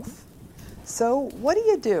your health. So what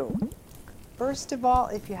do? First of all,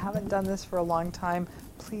 if you haven't done this for a long time,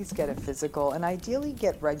 please get a physical, and ideally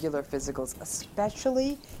get regular physicals,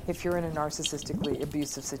 especially if you're in a narcissistically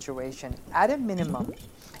abusive situation. At a minimum,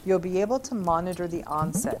 you'll be able to monitor the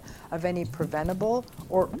onset of any preventable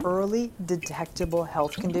or early detectable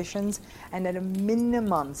health conditions, and at a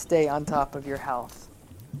minimum, stay on top of your health.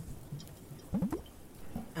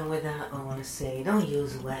 And with that, I want to say, don't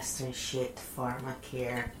use Western shit,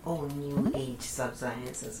 pharmacare, or New Age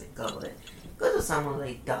subscience as they call it. Go to someone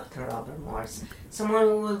like Dr. Robert Morse, someone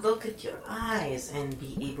who will look at your eyes and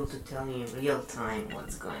be able to tell you in real time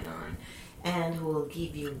what's going on, and who will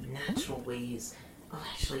give you natural ways of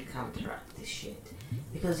actually counteract this shit.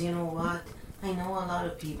 Because you know what? I know a lot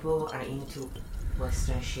of people are into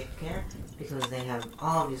Western shit care because they have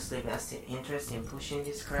obviously vested interest in pushing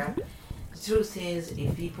this crap. The truth is,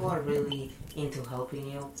 if people are really into helping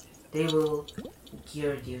you, they will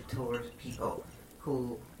gear you toward people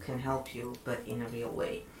who can help you, but in a real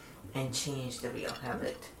way, and change the real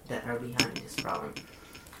habit that are behind this problem.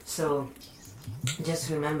 So, just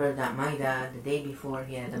remember that my dad, the day before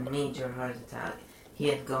he had a major heart attack, he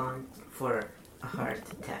had gone for a heart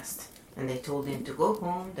test, and they told him to go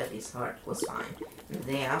home, that his heart was fine. And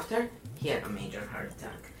the day after, he had a major heart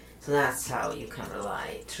attack. So that's how you can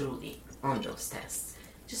rely truly on those tests.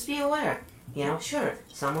 Just be aware. Sure,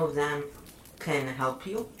 some of them can help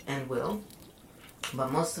you and will,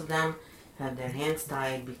 but most of them have their hands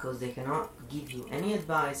tied because they cannot give you any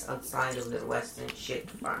advice outside of their Western shit,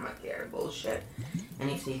 pharmacare bullshit. And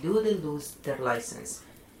if they do, they lose their license.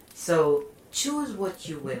 So choose what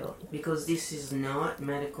you will, because this is not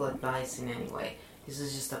medical advice in any way. This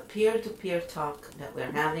is just a peer-to-peer talk that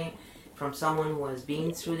we're having from someone who has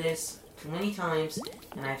been through this too many times,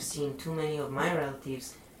 and I've seen too many of my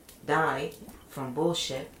relatives die from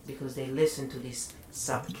bullshit because they listen to this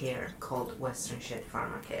sub-care called Western shit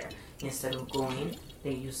pharmacare. Instead of going,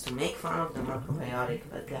 they used to make fun of the macrobiotic,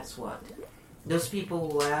 but guess what? Those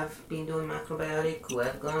people who have been doing macrobiotic, who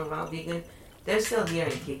have gone raw vegan, they're still here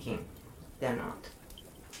and kicking. They're not.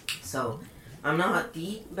 So, I'm not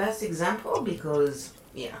the best example because,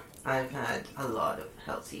 I've had a lot of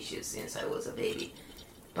health issues since I was a baby.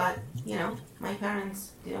 But, my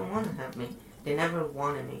parents didn't want to have me. They never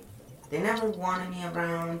wanted me. They never wanted me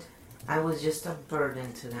around. I was just a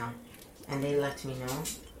burden to them. And they let me know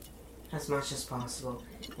as much as possible.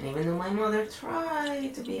 And even though my mother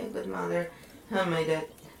tried to be a good mother, and my dad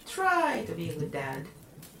tried to be a good dad,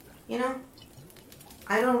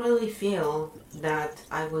 I don't really feel that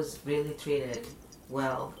I was really treated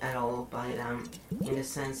well at all by them, in the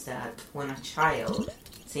sense that when a child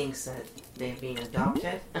thinks that they're being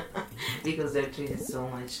adopted because they're treated so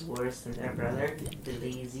much worse than their brother, the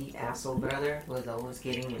lazy asshole brother who is always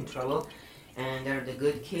getting in trouble, and they're the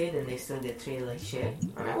good kid and they still get treated like shit.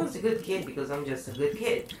 And I was a good kid because I'm just a good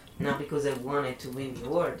kid, not because I wanted to win the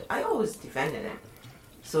award. I always defended him.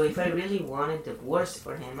 So if I really wanted the worst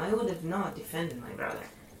for him, I would have not defended my brother.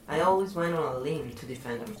 I always went on a limb to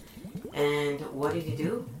defend him. And what did he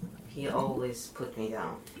do? He always put me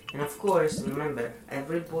down. And of course, remember,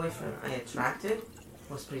 every boyfriend I attracted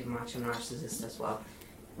was pretty much a narcissist as well,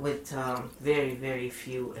 with very, very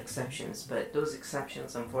few exceptions. But those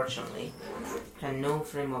exceptions, unfortunately, had no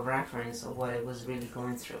frame of reference of what I was really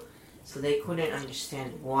going through. So they couldn't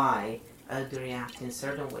understand why I would react in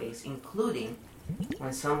certain ways, including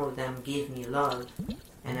when some of them gave me love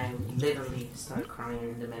and I would literally start crying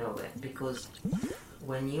in the middle of it. Because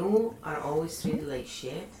when you are always treated like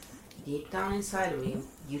shit, deep down inside of you,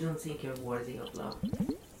 you don't think you're worthy of love.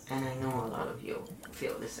 And I know a lot of you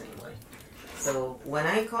feel the same way. So when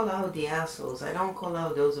I call out the assholes, I don't call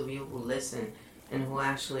out those of you who listen and who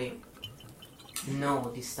actually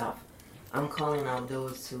know this stuff. I'm calling out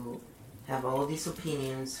those who have all these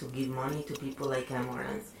opinions, who give money to people like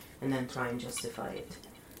Amaranth and then try and justify it.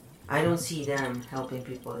 I don't see them helping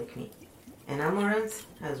people like me. And Amaranth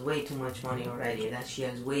has way too much money already that she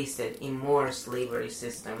has wasted in more slavery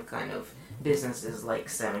system kind of businesses like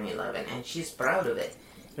 7-Eleven, and she's proud of it.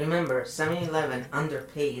 Remember, 7-Eleven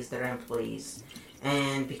underpays their employees,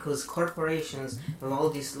 and because corporations have all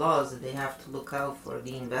these laws that they have to look out for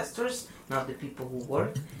the investors, not the people who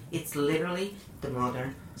work, it's literally the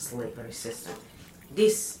modern slavery system.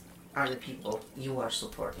 These are the people you are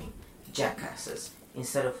supporting, jackasses,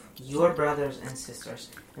 instead of your brothers and sisters.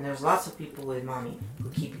 And there's lots of people with money who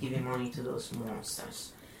keep giving money to those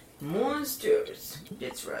monsters. Monsters!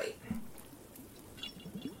 That's right.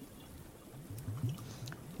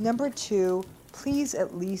 Number 2, please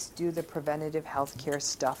at least do the preventative healthcare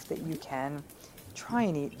stuff that you can. Try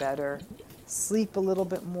and eat better. Sleep a little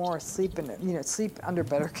bit more. Sleep under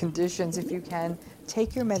better conditions if you can.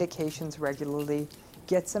 Take your medications regularly.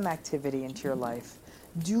 Get some activity into your life.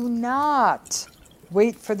 Do not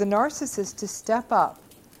wait for the narcissist to step up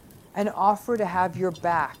and offer to have your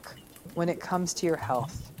back when it comes to your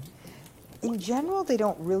health. In general, they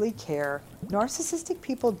don't really care. Narcissistic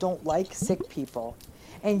people don't like sick people.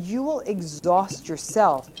 And you will exhaust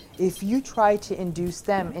yourself if you try to induce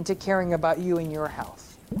them into caring about you and your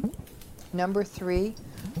health. Number 3,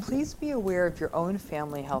 please be aware of your own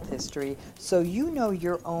family health history so you know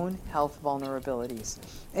your own health vulnerabilities.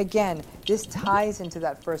 Again, this ties into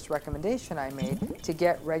that first recommendation I made to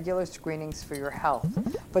get regular screenings for your health.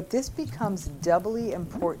 But this becomes doubly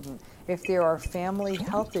important if there are family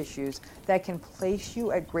health issues that can place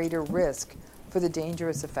you at greater risk for the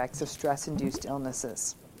dangerous effects of stress-induced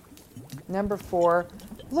illnesses. Number 4,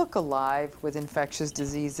 look alive with infectious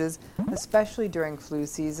diseases, especially during flu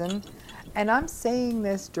season. And I'm saying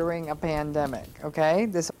this during a pandemic, okay?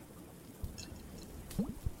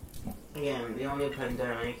 Again, the only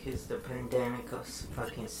pandemic is the pandemic of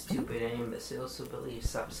fucking stupid imbeciles who believe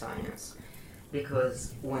sub-science.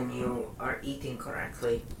 Because when you are eating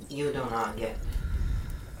correctly, you do not get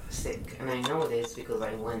sick. And I know this because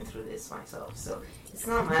I went through this myself. So it's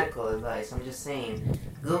not medical advice. I'm just saying,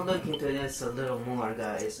 go look into this a little more,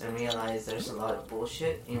 guys, and realize there's a lot of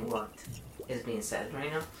bullshit in what is being said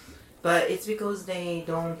right now. But it's because they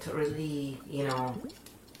don't really,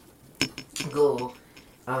 go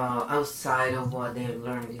outside of what they've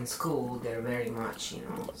learned in school. They're very much,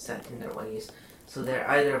 set in their ways. So they're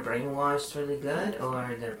either brainwashed really good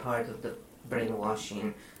or they're part of the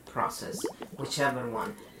brainwashing process, whichever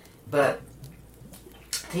one. But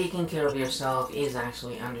taking care of yourself is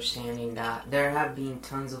actually understanding that there have been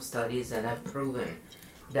tons of studies that have proven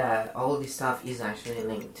that all this stuff is actually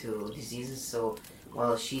linked to diseases. So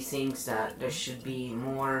while she thinks that there should be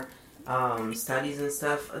more studies and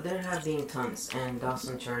stuff, there have been tons. And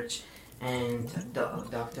Dawson Church and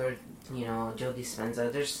Dr. Joe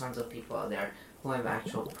Dispenza, there's tons of people out there who have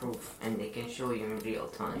actual proof, and they can show you in real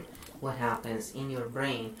time what happens in your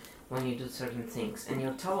brain when you do certain things. And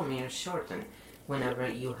your telomeres shorten whenever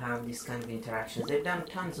you have these kind of interactions. They've done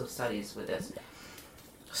tons of studies with this.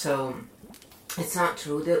 So it's not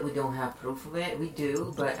true that we don't have proof of it. We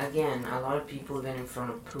do, but again, a lot of people even in front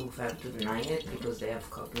of proof have to deny it because they have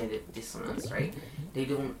cognitive dissonance, right? They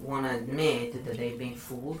don't want to admit that they've been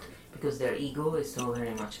fooled because their ego is still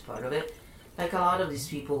very much part of it. Like a lot of these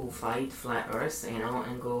people who fight flat earth,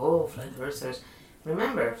 and go, oh, flat earthers.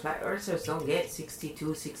 Remember, flat earthers don't get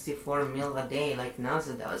 62, 64 mil a day like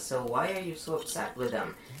NASA does, so why are you so upset with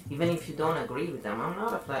them? Even if you don't agree with them. I'm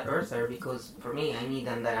not a flat earther because for me, I need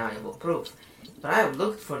undeniable proof. But I have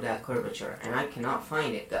looked for that curvature, and I cannot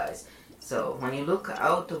find it, guys. So when you look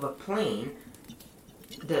out of a plane,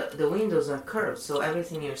 the windows are curved, so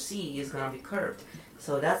everything you see is going to be curved.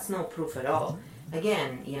 So that's no proof at all.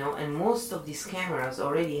 Again, and most of these cameras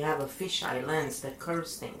already have a fisheye lens that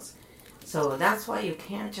curves things. So that's why you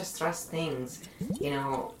can't just trust things,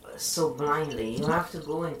 so blindly. You have to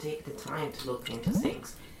go and take the time to look into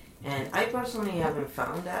things. And I personally haven't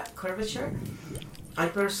found that curvature. I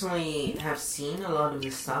personally have seen a lot of the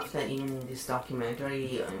stuff that in this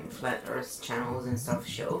documentary and Flat Earth channels and stuff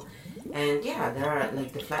show. And yeah, there are,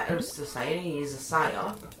 the Flat Earth Society is a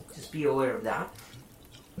psyop. Just be aware of that.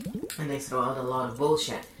 And they throw out a lot of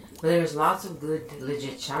bullshit. But there's lots of good,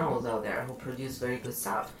 legit channels out there who produce very good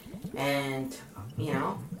stuff. And,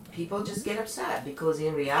 people just get upset because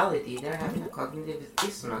in reality they're having a cognitive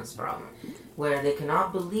dissonance problem where they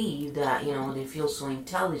cannot believe that, they feel so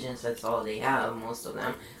intelligent. That's all they have, most of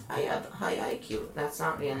them. I have high IQ. That's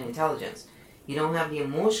not real intelligence. You don't have the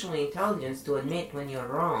emotional intelligence to admit when you're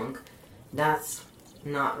wrong. That's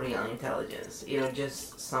not real intelligence. You're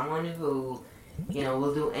just someone who,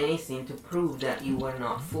 will do anything to prove that you were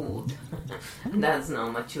not fooled. That's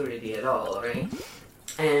not maturity at all, right?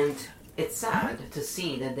 And it's sad to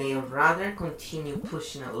see that they rather continue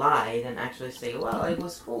pushing a lie than actually say, well, I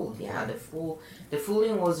was fooled. Yeah, the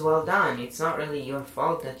fooling was well done. It's not really your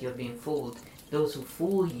fault that you're being fooled. Those who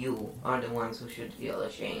fool you are the ones who should feel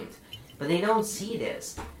ashamed. But they don't see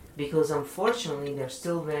this because unfortunately they're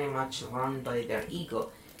still very much run by their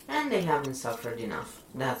ego and they haven't suffered enough.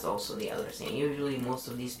 That's also the other thing. Usually most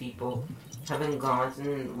of these people haven't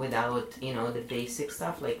gotten without, the basic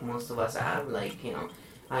stuff like most of us have, like,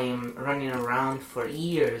 I am running around for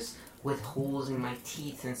years with holes in my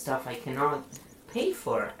teeth and stuff I cannot pay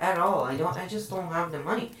for at all. I just don't have the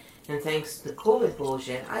money. And thanks to the COVID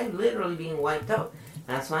bullshit, I've literally been wiped out.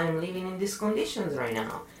 That's why I'm living in these conditions right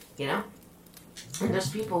now, And there's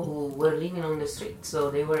people who were living on the street,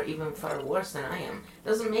 so they were even far worse than I am.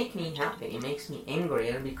 Doesn't make me happy. It makes me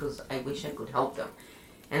angrier because I wish I could help them.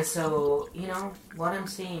 And so, what I'm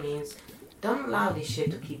saying is, don't allow this shit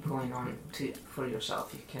to keep going on for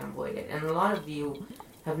yourself if you can avoid it. And a lot of you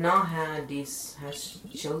have not had these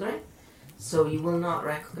children, so you will not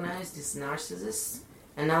recognize this narcissist.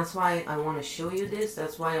 And that's why I want to show you this.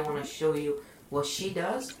 That's why I want to show you what she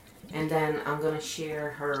does. And then I'm going to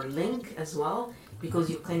share her link as well, because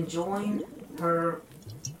you can join her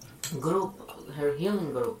group, her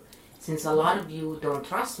healing group. Since a lot of you don't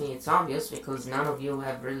trust me, it's obvious because none of you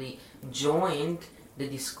have really joined the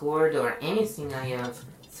Discord or anything I have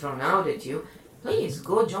thrown out at you. Please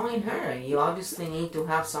go join her. You obviously need to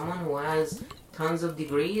have someone who has tons of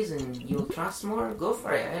degrees and you'll trust more. Go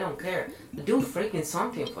for it. I don't care. Do freaking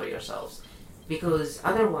something for yourselves, because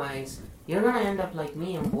otherwise you're gonna end up like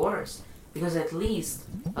me and worse. Because at least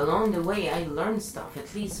along the way I learned stuff.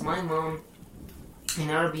 At least my mom, and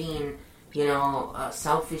her being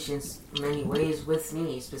selfish in many ways with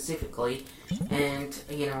me specifically, and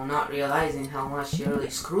not realizing how much she really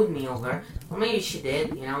screwed me over. Or maybe she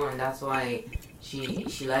did, and that's why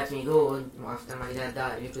she let me go after my dad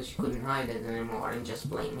died, because she couldn't hide it anymore and just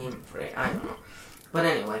blame him for it. I don't know. But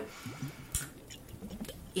anyway,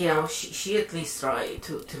 she at least tried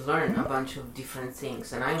to learn a bunch of different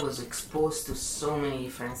things, and I was exposed to so many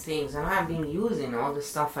different things, and I've been using all the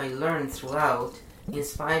stuff I learned throughout, in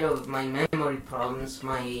spite of my memory problems,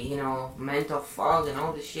 my, mental fog and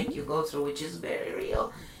all the shit you go through, which is very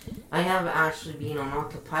real. I have actually been on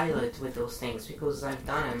autopilot with those things because I've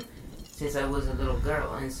done them since I was a little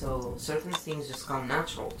girl, and so certain things just come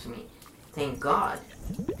natural to me. Thank God.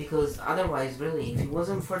 Because otherwise, really, if it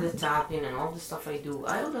wasn't for the tapping and all the stuff I do,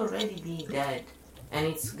 I would already be dead, and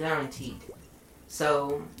it's guaranteed.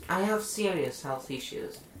 So, I have serious health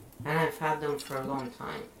issues, and I've had them for a long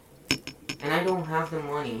time. And I don't have the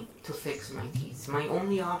money to fix my teeth. My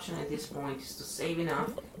only option at this point is to save enough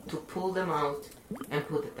to pull them out and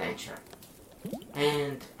put a denture.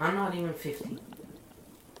 And I'm not even 50.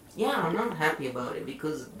 Yeah, I'm not happy about it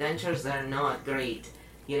because dentures are not great.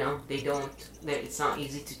 It's not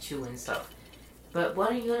easy to chew and stuff. But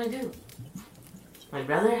what are you gonna do? My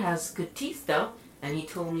brother has good teeth though, and he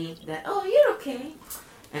told me that, oh, you're okay.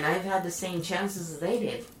 And I've had the same chances as they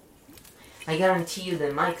did. I guarantee you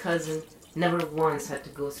that my cousin never once had to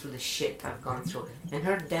go through the shit I've gone through. And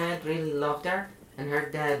her dad really loved her, and her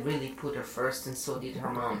dad really put her first, and so did her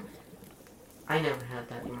mom. I never had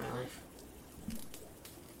that in my life.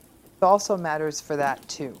 It also matters for that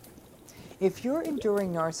too. If you're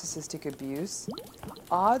enduring narcissistic abuse,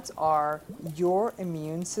 odds are your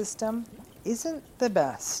immune system isn't the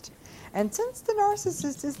best. And since the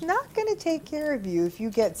narcissist is not going to take care of you if you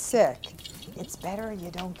get sick, it's better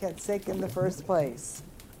you don't get sick in the first place.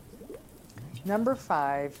 Number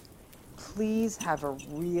 5, please have a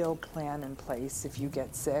real plan in place if you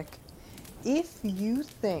get sick. If you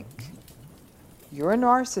think your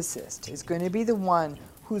narcissist is going to be the one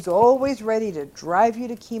who's always ready to drive you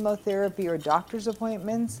to chemotherapy or doctor's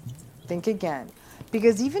appointments, think again.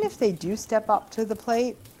 Because even if they do step up to the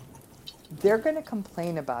plate, they're going to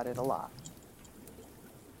complain about it a lot.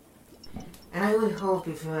 And I would hope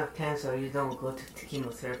if you have cancer, you don't go to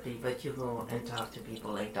chemotherapy, but you go and talk to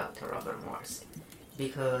people like Dr. Robert Morse.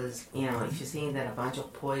 Because, if you're saying that a bunch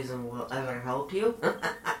of poison will ever help you,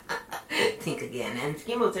 think again. And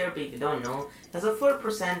chemotherapy, if you don't know, has a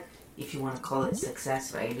 4%, if you want to call it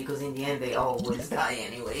success rate, because in the end they always die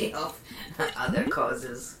anyway of other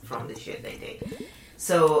causes from the shit they take.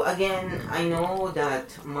 So again, I know that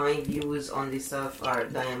my views on this stuff are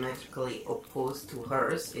diametrically opposed to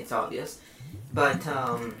hers, it's obvious, but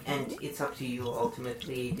and it's up to you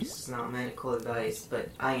ultimately. This is not medical advice, but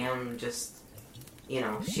I am just,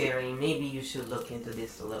 sharing. Maybe you should look into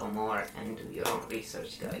this a little more and do your own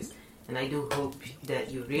research, guys. And I do hope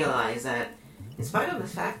that you realize that in spite of the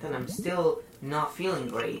fact that I'm still not feeling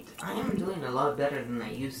great, I am doing a lot better than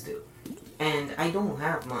I used to. And I don't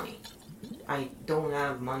have money. I don't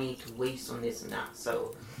have money to waste on this and that.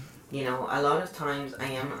 So, a lot of times I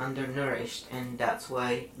am undernourished, and that's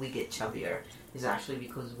why we get chubbier. It's actually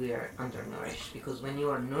because we are undernourished. Because when you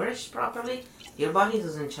are nourished properly, your body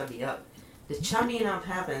doesn't chubby up. The chubbying up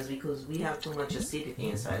happens because we have too much acidity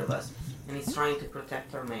inside of us, and it's trying to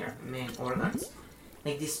protect our main organs.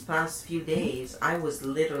 Like these past few days, I was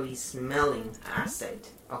literally smelling acid,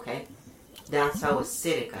 okay? That's how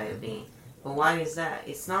acidic I have been. But why is that?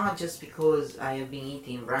 It's not just because I have been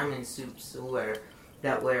eating ramen soups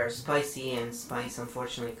that were spicy, and spice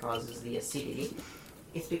unfortunately causes the acidity.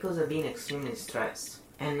 It's because I've been extremely stressed.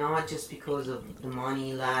 And not just because of the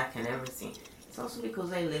money lack and everything. It's also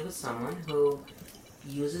because I live with someone who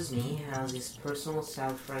uses me as his personal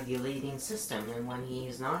self-regulating system. And when he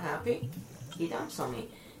is not happy, he dumps on me.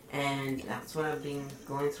 And that's what I've been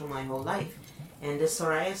going through my whole life. And the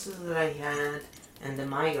psoriasis that I had and the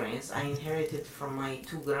migraines I inherited from my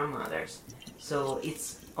two grandmothers. So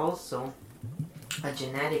it's also a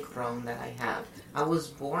genetic problem that I have. I was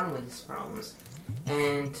born with these problems.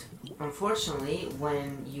 And unfortunately,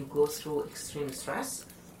 when you go through extreme stress,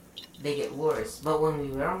 they get worse. But when we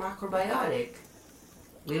were macrobiotic,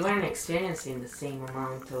 we weren't experiencing the same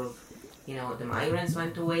amount of, the migraines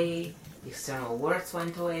went away, the external warts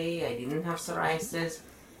went away, I didn't have psoriasis.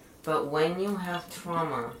 But when you have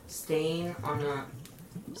trauma, staying on a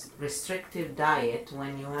restrictive diet,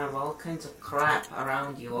 when you have all kinds of crap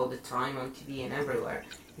around you all the time on TV and everywhere,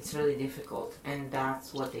 it's really difficult. And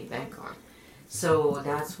that's what they bank on. So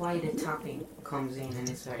that's why the tapping comes in, and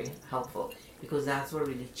it's very helpful, because that's what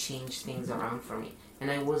really changed things around for me. And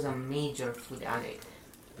I was a major food addict,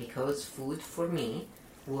 because food for me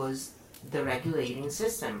was the regulating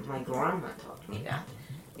system. My grandma taught me that,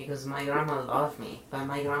 because my grandma loved me, but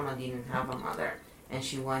my grandma didn't have a mother, and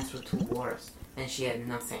she went through 2 wars, and she had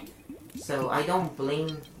nothing. So I don't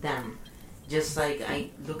blame them. Just like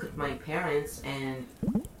I look at my parents and,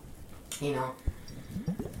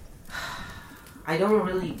 I don't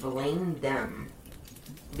really blame them,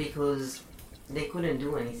 because they couldn't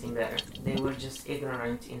do anything better. They were just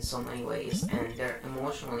ignorant in so many ways, and their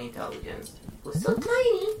emotional intelligence was so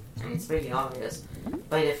tiny, and it's pretty obvious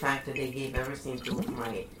by the fact that they gave everything to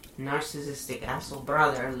my narcissistic asshole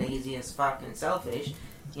brother, lazy as fuck and selfish,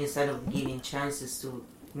 instead of giving chances to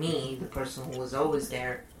me, the person who was always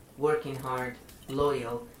there, working hard,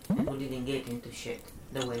 loyal, and who didn't get into shit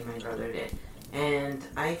the way my brother did. And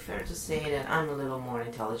I fair to say that I'm a little more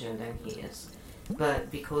intelligent than he is. But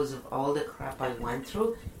because of all the crap I went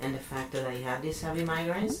through and the fact that I had these heavy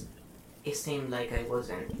migraines, it seemed like I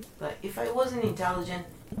wasn't. But if I wasn't intelligent,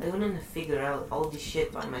 I wouldn't have figured out all this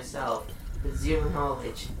shit by myself with zero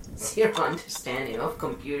knowledge, zero understanding of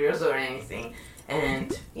computers or anything.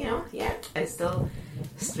 And, I still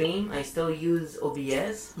stream, I still use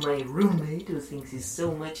OBS. My roommate, who thinks he's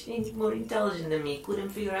so much more intelligent than me, couldn't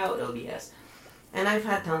figure out OBS. And I've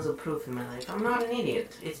had tons of proof in my life. I'm not an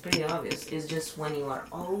idiot. It's pretty obvious. It's just when you are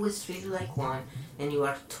always treated like one, and you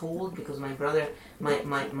are told, because my brother,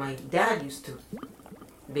 my dad used to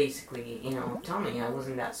basically, tell me I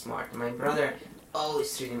wasn't that smart. My brother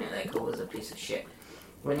always treated me like I was a piece of shit.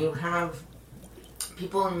 When you have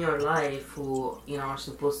people in your life who, are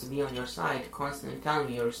supposed to be on your side, constantly telling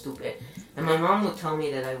me you're stupid. And my mom would tell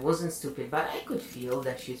me that I wasn't stupid, but I could feel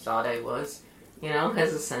that she thought I was.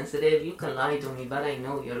 As a sensitive, you can lie to me, but I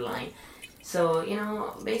know you're lying. So,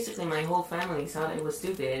 basically my whole family thought I was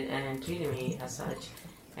stupid and treated me as such.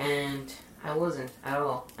 And I wasn't at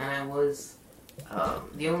all. And I was,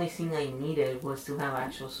 the only thing I needed was to have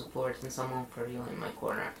actual support and someone for real in my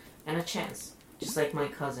corner. And a chance. Just like my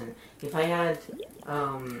cousin. If I had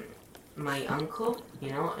my uncle,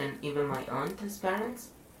 and even my aunt as parents,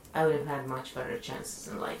 I would have had much better chances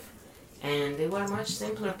in life. And they were much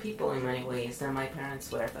simpler people in many ways than my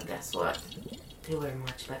parents were, but guess what? They were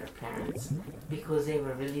much better parents because they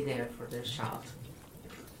were really there for their child.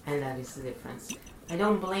 And that is the difference. I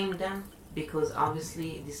don't blame them because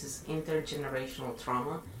obviously this is intergenerational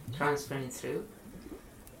trauma transferring through.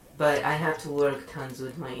 But I had to work tons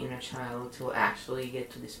with my inner child to actually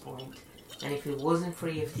get to this point. And if it wasn't for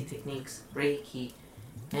EFT techniques, Reiki,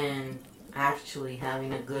 and actually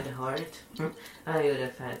having a good heart, I would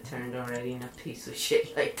have had turned already in a piece of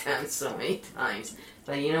shit like that so many times.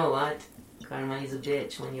 But you know what? Karma is a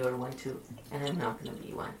bitch when you're one too, and I'm not gonna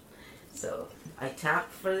be one. So I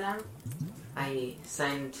tapped for them. I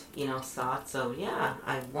sent, thoughts of, yeah,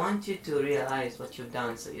 I want you to realize what you've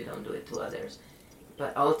done so you don't do it to others.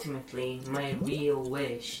 But ultimately, my real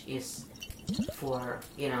wish is for,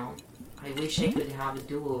 I wish I could have a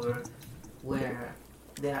do-over where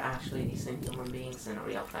they're actually decent human beings and a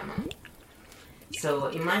real family. So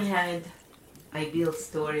in my head, I build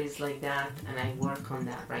stories like that, and I work on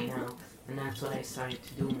that right now. And that's what I started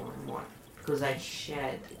to do more and more, because I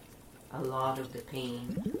shed a lot of the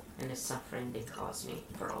pain and the suffering they caused me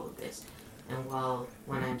for all of this. And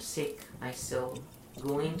when I'm sick, I still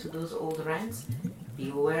go into those old rants. Be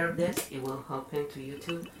aware of this. It will help into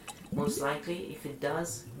YouTube. Most likely, if it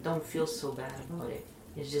does, don't feel so bad about it.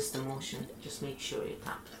 It's just emotion. Just make sure you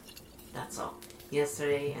tap. That's all.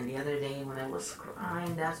 Yesterday and the other day when I was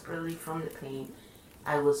crying desperately from the pain,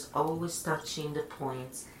 I was always touching the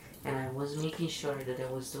points, and I was making sure that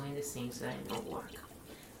I was doing the things that I know work.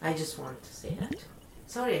 I just wanted to say that.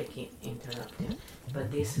 Sorry I keep interrupting,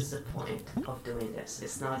 but this is the point of doing this.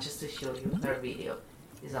 It's not just to show you her video,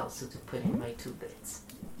 it's also to put in my 2 bits.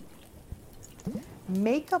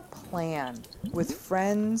 Make a plan with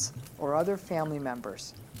friends or other family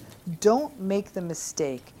members. Don't make the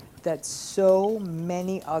mistake that so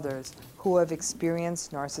many others who have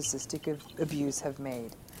experienced narcissistic abuse have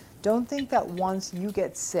made. Don't think that once you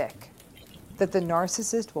get sick, that the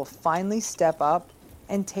narcissist will finally step up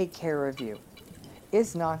and take care of you.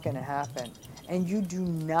 It's not going to happen. And you do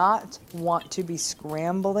not want to be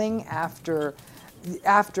scrambling after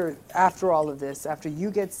all of this, after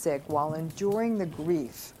you get sick, while enduring the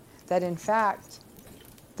grief that in fact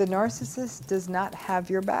the narcissist does not have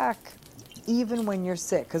your back, even when you're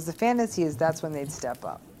sick, because the fantasy is that's when they'd step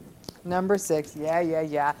up. Number 6,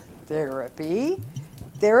 therapy.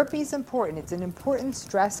 Therapy is important. It's an important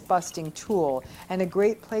stress-busting tool and a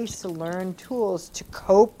great place to learn tools to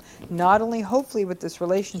cope, not only hopefully with this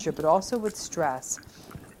relationship, but also with stress,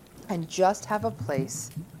 and just have a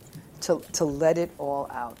place to let it all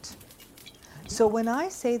out. So when I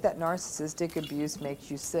say that narcissistic abuse makes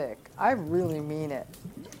you sick, I really mean it.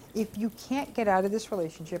 If you can't get out of this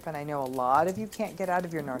relationship, and I know a lot of you can't get out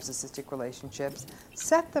of your narcissistic relationships,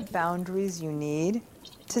 set the boundaries you need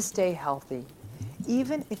to stay healthy.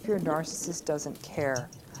 Even if your narcissist doesn't care,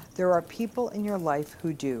 there are people in your life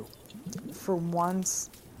who do. For once,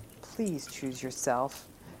 please choose yourself.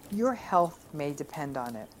 Your health may depend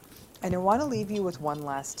on it. And I want to leave you with one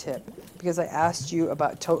last tip, because I asked you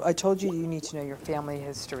about, I told you need to know your family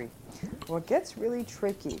history. What gets really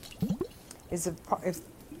tricky is if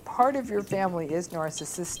part of your family is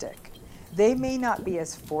narcissistic, they may not be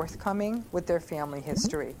as forthcoming with their family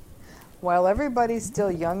history. While everybody's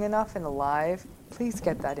still young enough and alive, please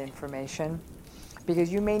get that information,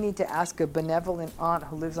 because you may need to ask a benevolent aunt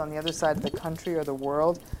who lives on the other side of the country or the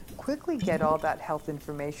world. Quickly get all that health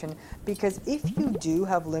information, because if you do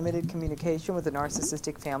have limited communication with a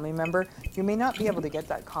narcissistic family member, you may not be able to get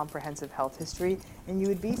that comprehensive health history, and you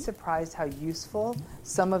would be surprised how useful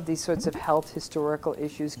some of these sorts of health historical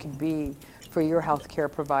issues can be for your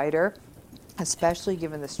healthcare provider, especially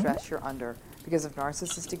given the stress you're under because of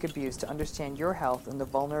narcissistic abuse, to understand your health and the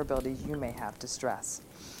vulnerabilities you may have to stress.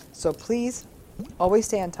 So please, always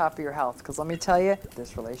stay on top of your health, because let me tell you,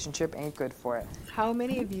 this relationship ain't good for it. How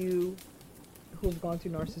many of you who have gone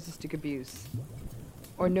through narcissistic abuse,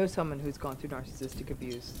 or know someone who's gone through narcissistic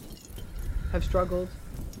abuse, have struggled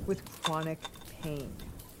with chronic pain?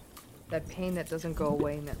 That pain that doesn't go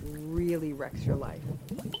away and that really wrecks your life.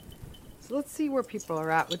 So let's see where people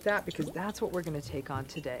are at with that, because that's what we're going to take on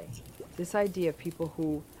today. This idea of people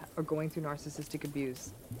who are going through narcissistic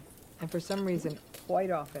abuse, and for some reason,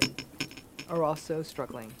 quite often, are also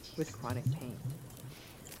struggling with chronic pain.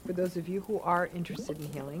 For those of you who are interested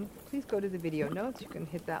in healing, please go to the video notes. You can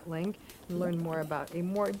hit that link and learn more about a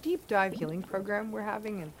more deep dive healing program we're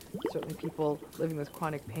having, and certainly people living with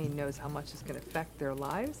chronic pain knows how much it's going to affect their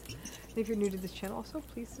lives. And if you're new to this channel, also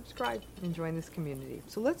please subscribe and join this community.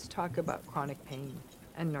 So let's talk about chronic pain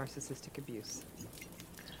and narcissistic abuse.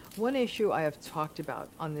 One issue I have talked about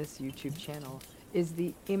on this YouTube channel is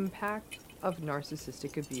the impact of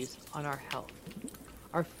narcissistic abuse on our health,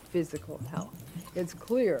 our physical health. It's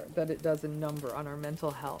clear that it does a number on our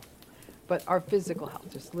mental health, but our physical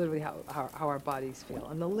health, just literally how our bodies feel.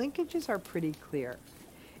 And the linkages are pretty clear.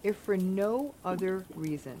 If for no other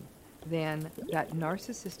reason than that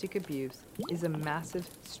narcissistic abuse is a massive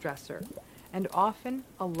stressor, and often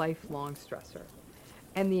a lifelong stressor.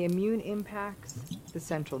 And the immune impacts, the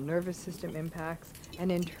central nervous system impacts,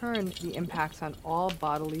 and in turn, the impacts on all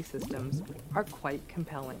bodily systems are quite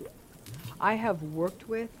compelling. I have worked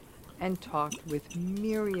with and talked with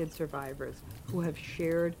myriad survivors who have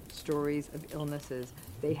shared stories of illnesses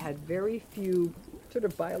they had very few sort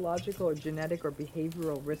of biological or genetic or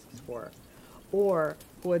behavioral risks for, or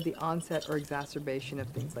who had the onset or exacerbation of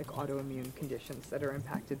things like autoimmune conditions that are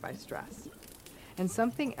impacted by stress. And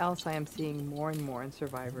something else I am seeing more and more in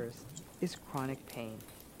survivors is chronic pain.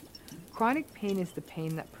 Chronic pain is the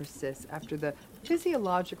pain that persists after the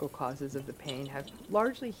physiological causes of the pain have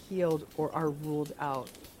largely healed or are ruled out.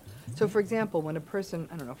 So for example, when a person,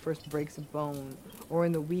 first breaks a bone, or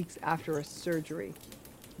in the weeks after a surgery,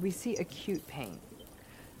 we see acute pain.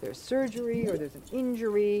 There's surgery or there's an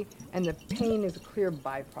injury, and the pain is a clear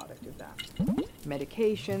byproduct of that.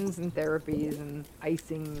 Medications and therapies and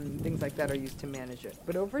icing and things like that are used to manage it.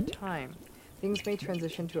 But over time, things may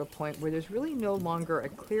transition to a point where there's really no longer a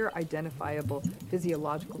clear, identifiable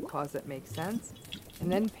physiological cause that makes sense,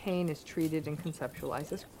 and then pain is treated and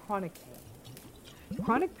conceptualized as chronic pain.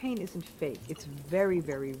 Chronic pain isn't fake, it's very,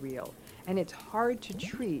 very real, and it's hard to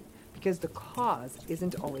treat because the cause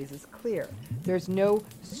isn't always as clear. There's no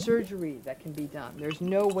surgery that can be done. There's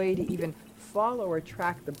no way to even follow or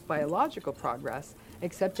track the biological progress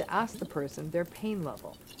except to ask the person their pain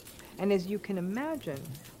level. And as you can imagine,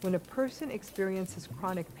 when a person experiences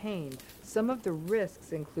chronic pain, some of the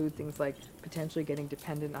risks include things like potentially getting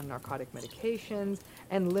dependent on narcotic medications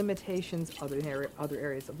and limitations, other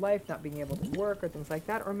areas of life, not being able to work or things like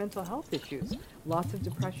that, or mental health issues. Lots of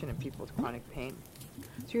depression in people with chronic pain.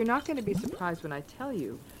 So you're not going to be surprised when I tell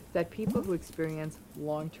you that people who experience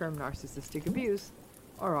long-term narcissistic abuse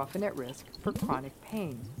are often at risk for chronic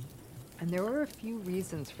pain. And there are a few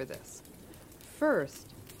reasons for this.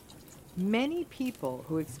 First, many people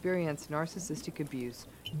who experience narcissistic abuse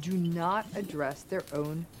do not address their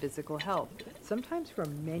own physical health, sometimes for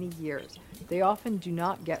many years. They often do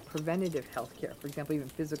not get preventative health care, for example, even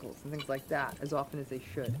physicals and things like that, as often as they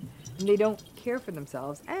should. And they don't care for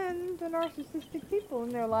themselves, and the narcissistic people in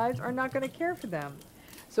their lives are not going to care for them.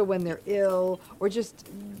 So when they're ill, or just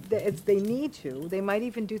they need to, they might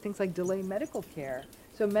even do things like delay medical care.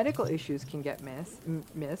 So medical issues can get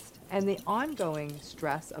missed, and the ongoing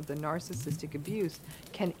stress of the narcissistic abuse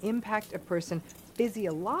can impact a person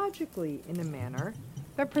physiologically in a manner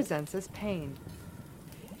that presents as pain.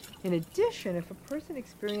 In addition, if a person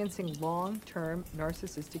experiencing long-term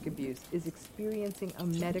narcissistic abuse is experiencing a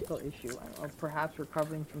medical issue, or perhaps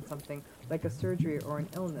recovering from something like a surgery or an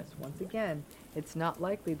illness, once again, it's not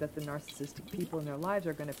likely that the narcissistic people in their lives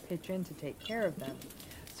are going to pitch in to take care of them.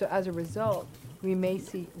 So as a result, we may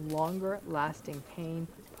see longer lasting pain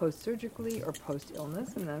post-surgically or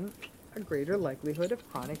post-illness, and then a greater likelihood of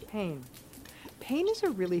chronic pain. Pain is a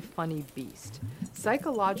really funny beast.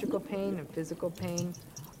 Psychological pain and physical pain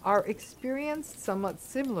are experienced somewhat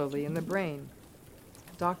similarly in the brain.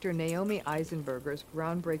 Dr. Naomi Eisenberger's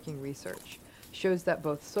groundbreaking research shows that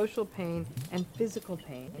both social pain and physical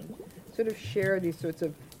pain sort of share these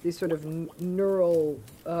sort of neural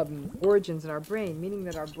origins in our brain, meaning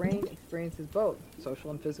that our brain experiences both. Social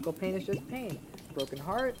and physical pain is just pain. Broken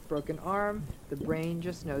heart, broken arm, the brain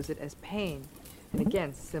just knows it as pain. And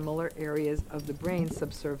again, similar areas of the brain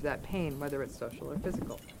subserve that pain, whether it's social or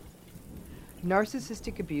physical.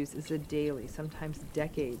 Narcissistic abuse is a daily, sometimes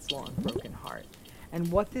decades-long broken heart.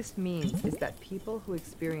 And what this means is that people who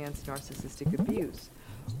experience narcissistic abuse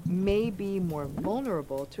may be more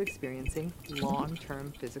vulnerable to experiencing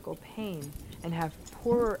long-term physical pain and have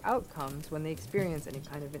poorer outcomes when they experience any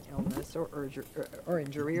kind of an illness or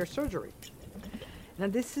injury or surgery. Now,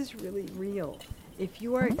 this is really real. If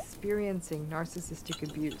you are experiencing narcissistic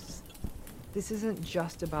abuse, this isn't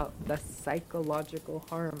just about the psychological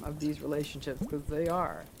harm of these relationships, because they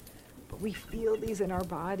are, but we feel these in our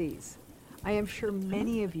bodies. I am sure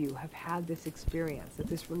many of you have had this experience, that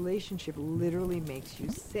this relationship literally makes you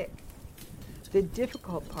sick. The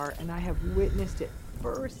difficult part, and I have witnessed it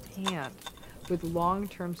firsthand with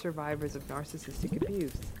long-term survivors of narcissistic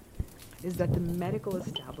abuse, is that the medical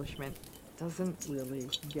establishment doesn't really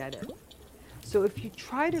get it. So if you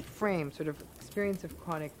try to frame sort of experience of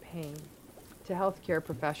chronic pain to healthcare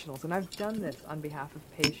professionals, and I've done this on behalf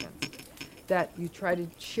of patients, that you try to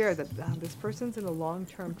share that this person's in a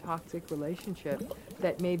long-term toxic relationship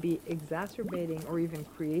that may be exacerbating or even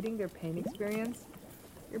creating their pain experience,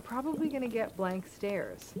 you're probably going to get blank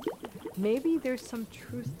stares. Maybe there's some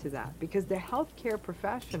truth to that, because the healthcare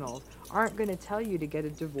professionals aren't going to tell you to get a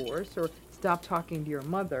divorce or stop talking to your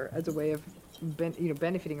mother as a way of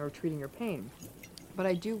benefiting or treating your pain. But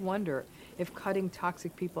I do wonder if cutting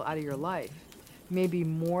toxic people out of your life may be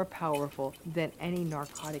more powerful than any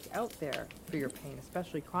narcotic out there for your pain,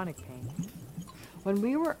 especially chronic pain.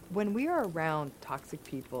 When we are around toxic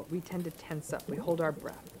people, we tend to tense up. We hold our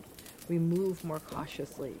breath. We move more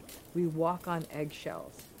cautiously. We walk on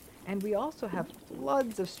eggshells. And we also have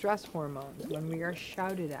floods of stress hormones when we are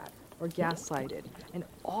shouted at or gaslighted. And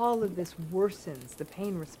all of this worsens the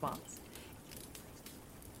pain response.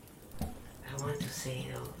 I want to say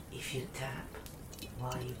though, if you tap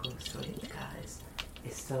while you go through it, guys,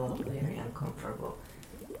 it's still very uncomfortable,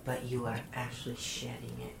 but you are actually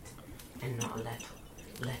shedding it and not let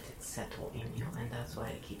it settle in you. And that's why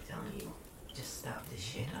I keep telling you, just stop the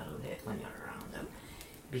shit out of it when you're around them,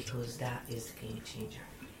 because that is the game changer.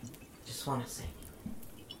 Just want to say.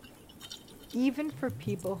 Even for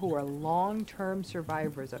people who are long-term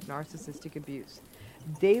survivors of narcissistic abuse,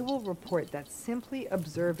 they will report that simply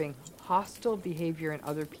observing hostile behavior in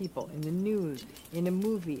other people, in the news, in a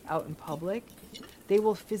movie, out in public, they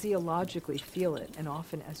will physiologically feel it, and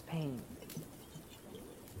often as pain.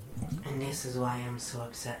 And this is why I'm so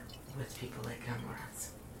upset with people like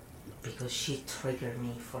Amaranth, because she triggered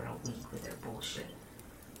me for a week with her bullshit.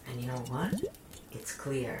 And you know what? It's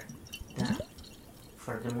clear that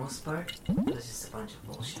for the most part, it was just a bunch of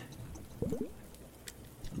bullshit.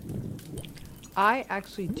 I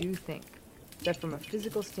actually do think that from a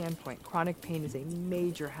physical standpoint, chronic pain is a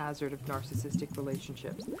major hazard of narcissistic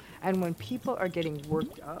relationships. And when people are getting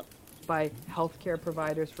worked up by healthcare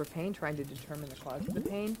providers for pain, trying to determine the cause of the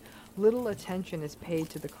pain, little attention is paid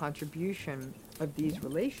to the contribution of these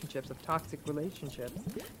relationships, of toxic relationships,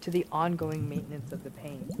 to the ongoing maintenance of the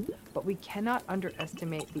pain. But we cannot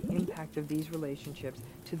underestimate the impact of these relationships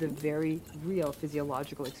to the very real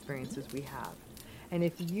physiological experiences we have. And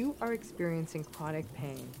if you are experiencing chronic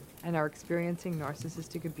pain and are experiencing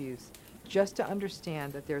narcissistic abuse, just to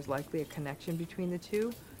understand that there's likely a connection between the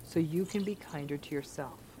two so you can be kinder to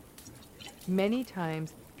yourself. Many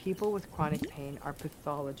times, people with chronic pain are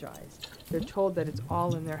pathologized. They're told that it's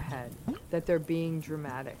all in their head, that they're being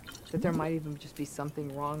dramatic, that there might even just be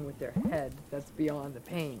something wrong with their head that's beyond the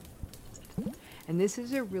pain. And this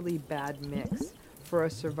is a really bad mix for a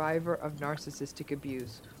survivor of narcissistic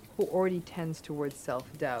abuse who already tends towards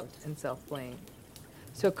self-doubt and self-blame.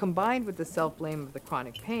 So combined with the self-blame of the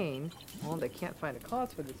chronic pain, well, they can't find a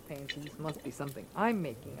cause for this pain, so this must be something I'm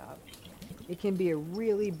making up. It can be a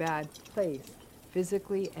really bad place,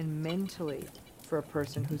 physically and mentally, for a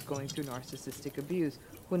person who's going through narcissistic abuse,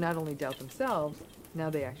 who not only doubt themselves, now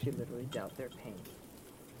they actually literally doubt their pain.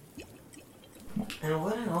 And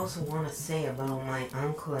what I also want to say about my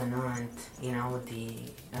uncle and aunt, the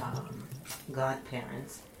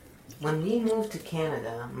godparents, when we moved to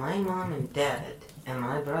Canada, my mom and dad and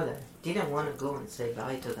my brother didn't want to go and say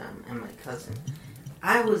bye to them and my cousin.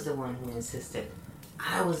 I was the one who insisted.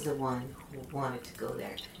 I was the one who wanted to go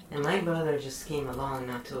there. And my brother just came along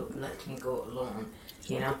not to let me go alone,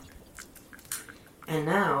 And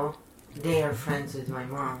now they are friends with my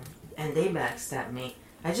mom and they backstab me.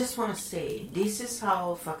 I just want to say, this is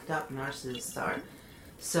how fucked up narcissists are.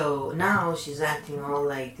 So now she's acting all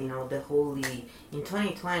like, the holy. In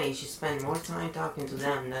 2020, she spent more time talking to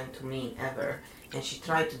them than to me ever. And she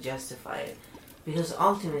tried to justify it. Because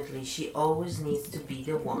ultimately, she always needs to be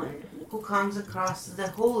the one who comes across as the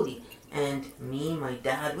holy. And me, my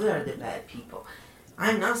dad, we are the bad people.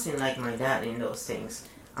 I'm nothing like my dad in those things.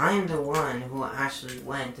 I am the one who actually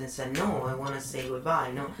went and said, no, I want to say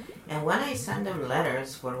goodbye, no. And when I sent them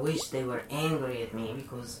letters for which they were angry at me,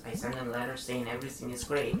 because I sent them letters saying everything is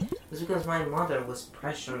great, it was because my mother was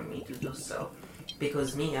pressuring me to do so.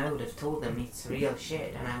 Because I would have told them it's real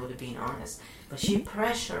shit, and I would have been honest. But she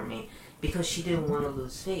pressured me because she didn't want to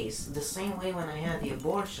lose face. The same way when I had the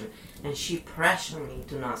abortion, and she pressured me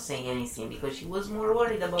to not say anything because she was more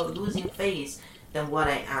worried about losing face than what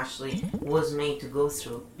I actually was made to go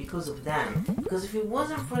through because of them. Because if it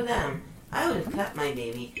wasn't for them, I would have kept my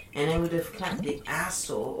baby, and I would have kept the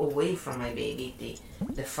asshole away from my baby,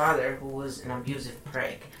 the father who was an abusive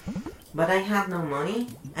prick. But I had no money,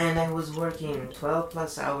 and I was working 12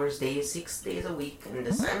 plus hours days, 6 days a week, and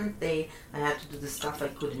the 7th day I had to do the stuff I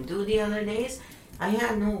couldn't do the other days. I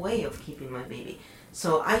had no way of keeping my baby.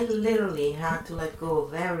 So I literally had to let go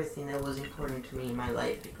of everything that was important to me in my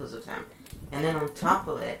life because of them. And then on top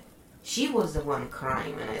of it, she was the one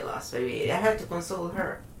crying when I lost my baby. I had to console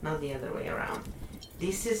her, not the other way around.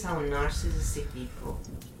 This is how narcissistic people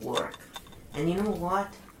work. And you know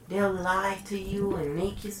what? They'll lie to you and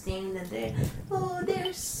make you think that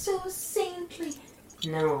they're so saintly.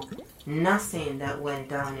 No, nothing that went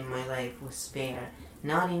down in my life was fair,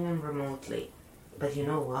 not even remotely. But you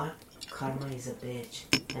know what? karma is a bitch,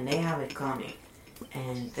 and they have it coming.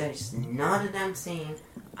 And there's not a damn thing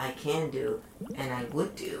I can do, and I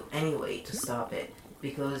would do anyway to stop it.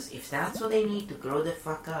 Because if that's what they need to grow the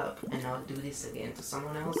fuck up and not do this again to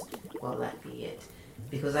someone else, well, that be it.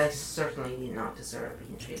 Because I certainly did not deserve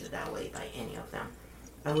being treated that way by any of them.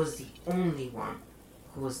 I was the only one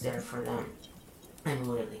who was there for them and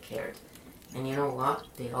who really cared. And you know what?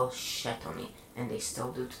 They all shat on me, and they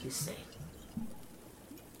still do to this day.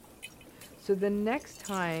 So the next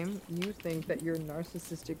time you think that your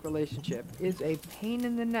narcissistic relationship is a pain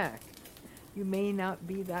in the neck, you may not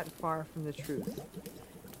be that far from the truth.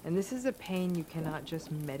 And this is a pain you cannot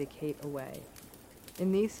just medicate away.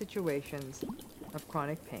 In these situations of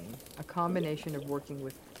chronic pain, a combination of working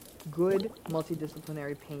with good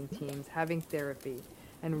multidisciplinary pain teams, having therapy,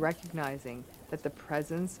 and recognizing that the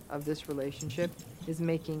presence of this relationship is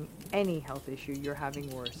making any health issue you're having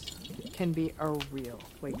worse can be a real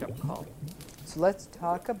wake-up call. So let's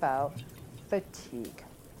talk about fatigue.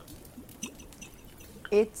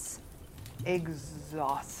 It's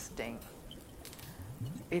exhausting.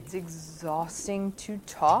 It's exhausting to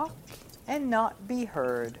talk and not be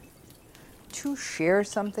heard, to share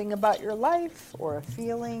something about your life or a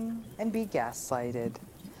feeling and be gaslighted,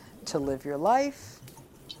 to live your life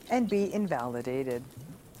and be invalidated,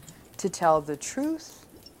 to tell the truth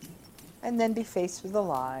and then be faced with a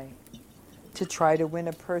lie, to try to win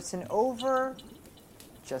a person over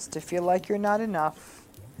just to feel like you're not enough,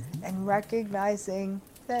 and recognizing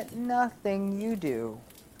that nothing you do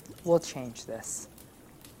will change this.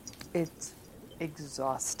 It's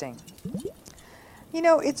exhausting. You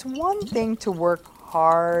know, it's one thing to work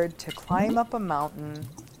hard to climb up a mountain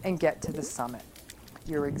and get to the summit.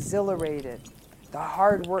 You're exhilarated. The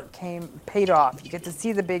hard work paid off. You get to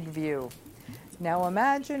see the big view. Now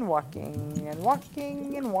imagine walking and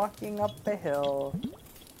walking and walking up a hill,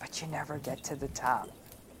 but you never get to the top.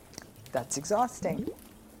 That's exhausting.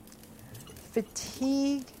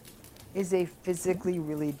 Fatigue is a physically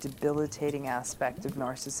really debilitating aspect of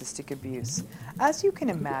narcissistic abuse. As you can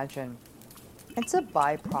imagine, it's a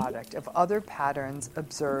byproduct of other patterns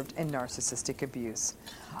observed in narcissistic abuse,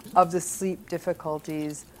 of the sleep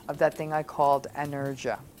difficulties, of that thing I called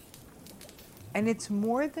anergia. And it's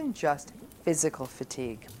more than just physical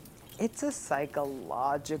fatigue. It's a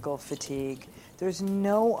psychological fatigue. There's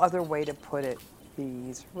no other way to put it.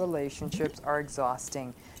 These relationships are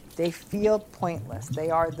exhausting. They feel pointless. They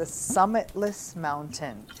are the summitless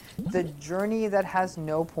mountain, the journey that has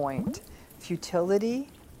no point. Futility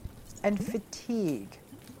and fatigue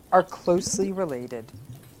are closely related.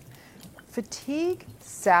 Fatigue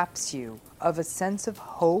saps you of a sense of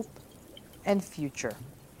hope and future.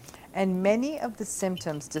 And many of the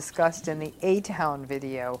symptoms discussed in the A-Town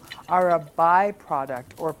video are a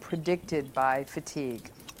byproduct or predicted by fatigue.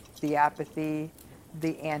 The apathy,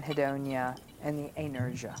 the anhedonia, and the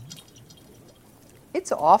anergia.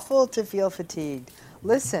 It's awful to feel fatigued.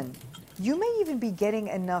 Listen, you may even be getting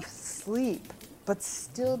enough sleep, but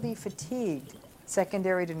still be fatigued,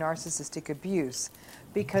 secondary to narcissistic abuse,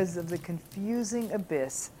 because of the confusing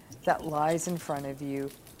abyss that lies in front of you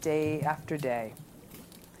day after day.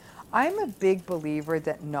 I'm a big believer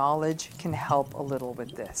that knowledge can help a little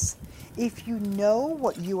with this. If you know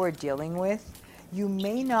what you are dealing with, you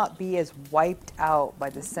may not be as wiped out by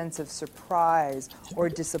the sense of surprise or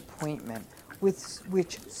disappointment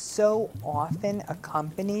which so often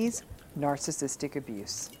accompanies narcissistic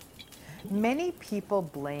abuse. Many people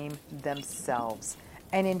blame themselves,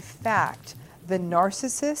 and in fact, the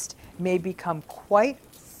narcissist may become quite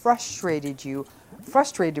frustrated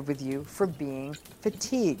with you for being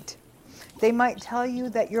fatigued. They might tell you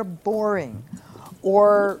that you're boring,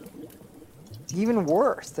 or even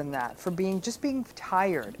worse than that, for being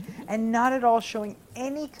tired and not at all showing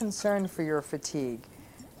any concern for your fatigue.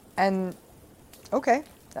 And okay,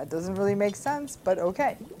 that doesn't really make sense, but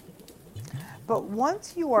okay. But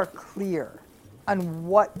once you are clear on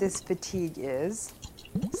what this fatigue is,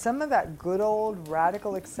 some of that good old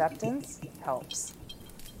radical acceptance helps.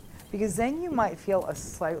 Because then you might feel a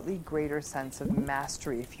slightly greater sense of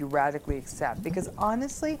mastery if you radically accept. Because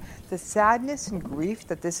honestly, the sadness and grief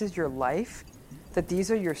that this is your life, that these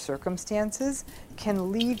are your circumstances,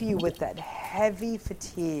 can leave you with that heavy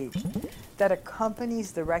fatigue that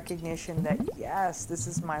accompanies the recognition that, yes, this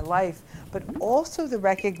is my life, but also the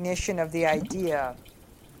recognition of the idea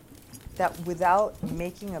that without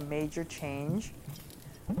making a major change,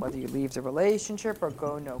 whether you leave the relationship or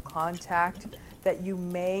go no contact, that you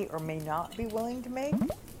may or may not be willing to make,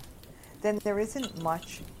 then there isn't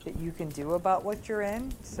much that you can do about what you're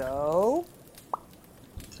in, so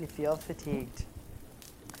you feel fatigued.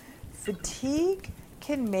 Fatigue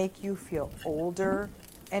can make you feel older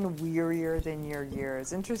and wearier than your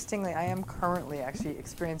years. Interestingly, I am currently actually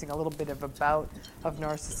experiencing a little bit of a bout of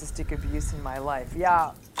narcissistic abuse in my life.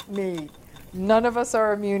 Yeah, me. None of us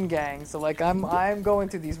are immune, gang. So like I'm going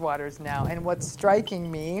through these waters now. And what's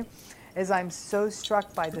striking me is I'm so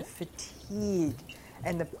struck by the fatigue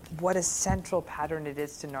and what a central pattern it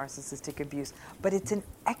is to narcissistic abuse. But it's an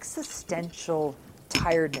existential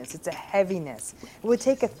tiredness. It's a heaviness. It would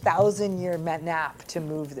take 1,000-year nap to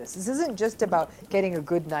move this. This isn't just about getting a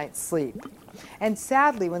good night's sleep. And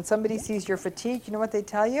sadly, when somebody sees you're fatigued, you know what they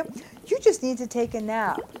tell you? You just need to take a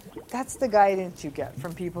nap. That's the guidance you get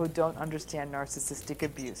from people who don't understand narcissistic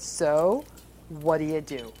abuse. So, what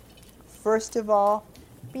do? First of all,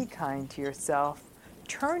 be kind to yourself.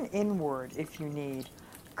 Turn inward if you need.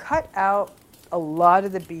 Cut out a lot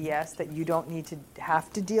of the BS that you don't need to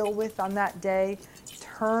have to deal with on that day.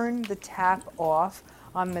 Turn the tap off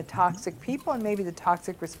on the toxic people and maybe the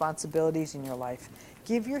toxic responsibilities in your life.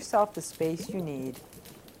 Give yourself the space you need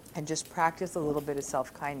and just practice a little bit of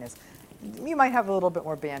self-kindness. You might have a little bit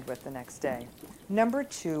more bandwidth the next day. Number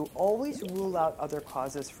 2, always rule out other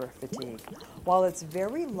causes for fatigue. While it's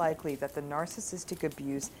very likely that the narcissistic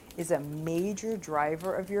abuse is a major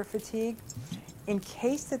driver of your fatigue, in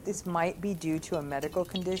case that this might be due to a medical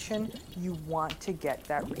condition, you want to get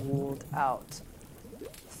that ruled out.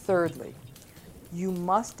 Thirdly, you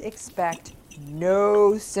must expect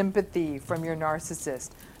no sympathy from your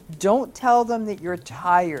narcissist. Don't tell them that you're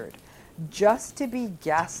tired just to be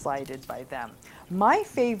gaslighted by them. My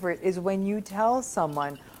favorite is when you tell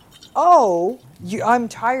someone, I'm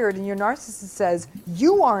tired, and your narcissist says,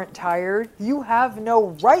 you aren't tired, you have no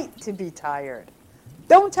right to be tired.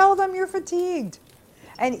 Don't tell them you're fatigued.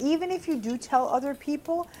 And even if you do tell other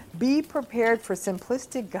people, be prepared for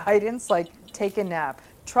simplistic guidance like take a nap.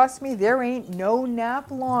 Trust me, there ain't no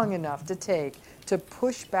nap long enough to take to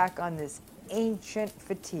push back on this ancient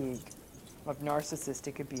fatigue of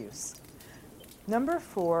narcissistic abuse. Number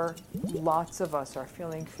 4, lots of us are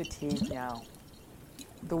feeling fatigued now.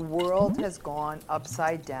 The world has gone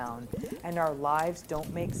upside down, and our lives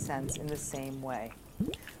don't make sense in the same way.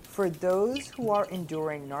 For those who are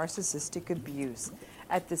enduring narcissistic abuse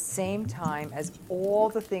at the same time as all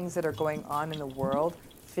the things that are going on in the world,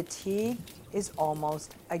 fatigue is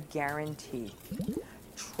almost a guarantee.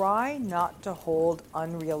 Try not to hold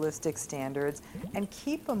unrealistic standards and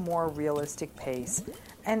keep a more realistic pace.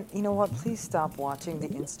 And you know what? Please stop watching the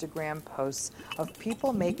Instagram posts of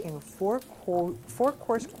people making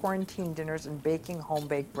four-course quarantine dinners and baking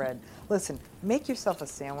home-baked bread. Listen, make yourself a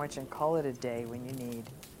sandwich and call it a day when you need.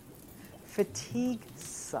 Fatigue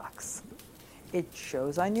sucks. It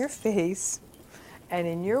shows on your face and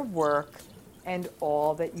in your work and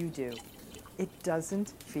all that you do. It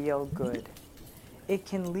doesn't feel good. It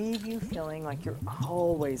can leave you feeling like you're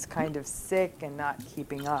always kind of sick and not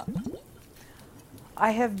keeping up.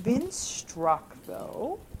 I have been struck,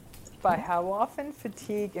 though, by how often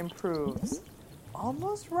fatigue improves,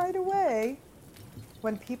 almost right away,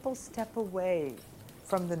 when people step away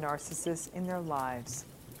from the narcissist in their lives.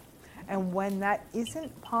 And when that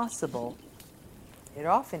isn't possible, it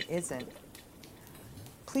often isn't,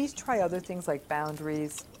 please try other things like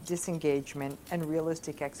boundaries, disengagement, and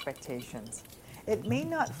realistic expectations. It may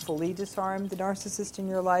not fully disarm the narcissist in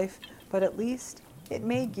your life, but at least it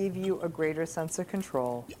may give you a greater sense of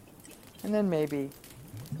control. And then maybe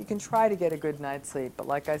you can try to get a good night's sleep, but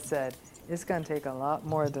like I said, it's going to take a lot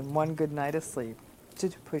more than one good night of sleep to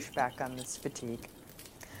push back on this fatigue.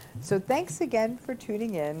 So thanks again for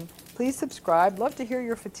tuning in. Please subscribe. Love to hear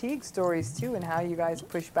your fatigue stories too and how you guys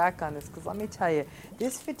push back on this, because let me tell you,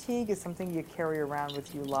 this fatigue is something you carry around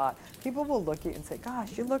with you a lot. People will look at you and say,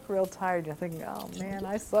 gosh, you look real tired. You're thinking, oh man,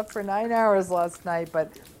 I slept for 9 hours last night,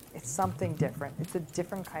 but it's something different. It's a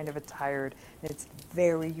different kind of a tired, and it's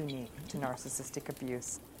very unique to narcissistic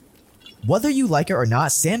abuse. Whether you like it or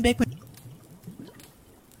not, Sam Bankman.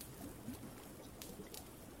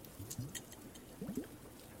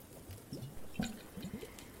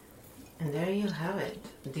 And there you have it.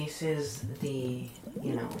 This is the,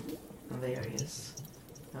 various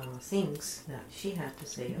things that she had to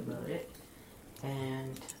say about it.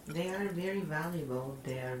 And they are very valuable.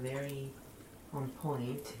 They are very on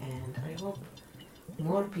point. And I hope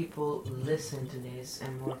more people listen to this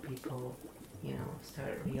and more people,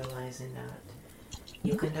 start realizing that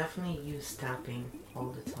you can definitely use tapping all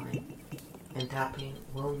the time. And tapping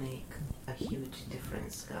will make a huge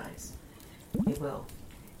difference, guys. It will.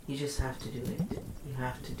 You just have to do it. You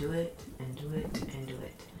have to do it and do it and do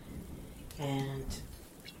it. And,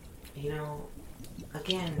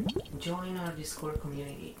 again, join our Discord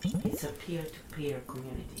community. It's a peer-to-peer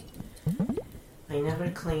community. I never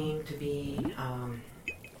claim to be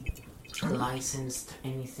licensed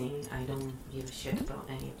anything. I don't give a shit about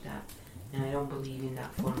any of that. And I don't believe in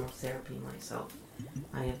that form of therapy myself.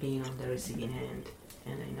 I have been on the receiving end,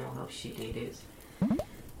 and I know how shitty it is.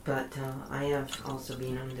 But I have also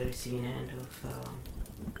been on the receiving end of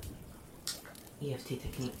EFT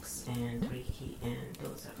techniques and Reiki, and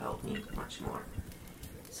those have helped me much more.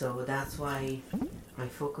 So that's why I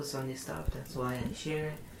focus on this stuff, that's why I share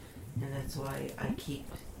it, and that's why I keep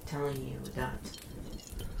telling you that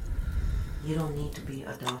you don't need to be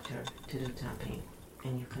a doctor to do tapping,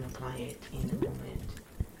 and you can apply it in the moment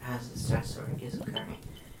as the stressor is occurring.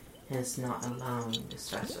 Hence not allowing the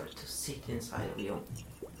stressor to sit inside of you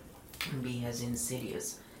and be as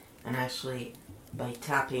insidious. And actually, by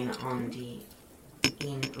tapping on the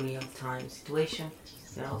in real time situation,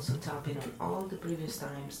 you're also tapping on all the previous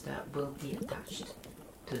times that will be attached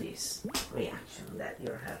to this reaction that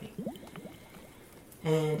you're having.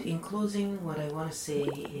 And in closing, what I want to say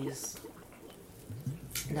is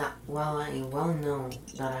that while I well know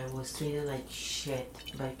that I was treated like shit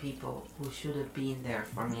by people who should have been there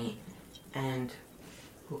for me and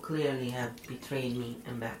who clearly have betrayed me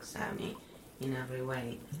and backstabbed me in every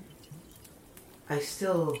way, I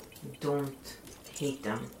still don't hate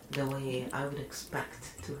them the way I would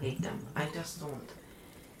expect to hate them. I just don't.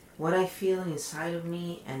 What I feel inside of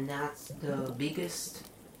me, and that's the biggest,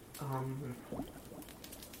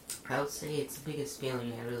 I would say it's the biggest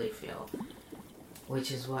feeling I really feel,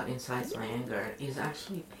 which is what incites my anger, is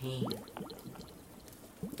actually pain.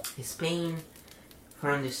 It's pain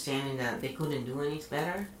for understanding that they couldn't do any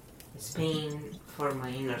better. It's pain for my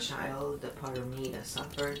inner child, the part of me that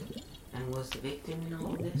suffered and was the victim in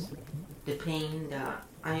all of this. The pain that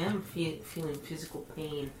I am feeling physical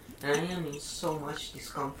pain, and I am in so much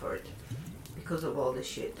discomfort because of all the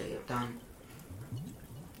shit they have done.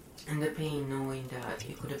 And the pain knowing that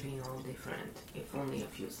it could have been all different if only a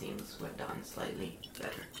few things were done slightly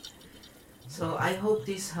better. So I hope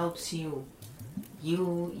this helps you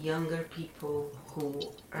younger people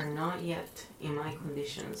who are not yet in my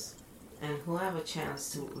conditions and who have a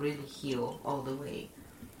chance to really heal all the way.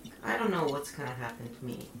 I don't know what's gonna happen to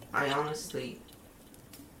me. I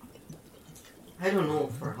don't know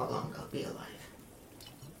for how long I'll be alive.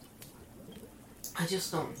 I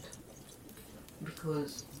just don't.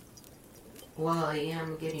 Because while I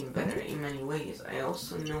am getting better in many ways, I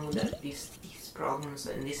also know that these problems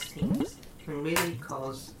and these things can really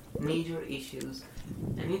cause major issues,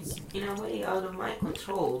 and it's in a way out of my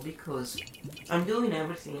control because I'm doing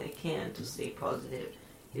everything I can to stay positive.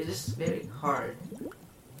 It is very hard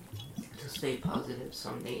to stay positive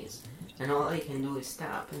some days, and all I can do is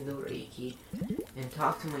tap and do Reiki and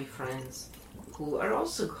talk to my friends who are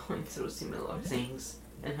also going through similar things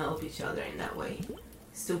and help each other in that way.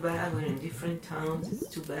 It's too bad we're in different towns.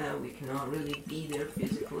 It's too bad we cannot really be there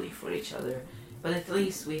physically for each other, but at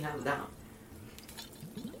least we have that.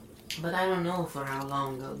 But I don't know for how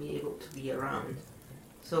long I'll be able to be around.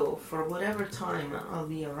 So for whatever time I'll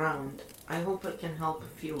be around, I hope I can help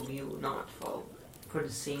a few of you not fall for the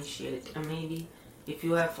same shit, and maybe if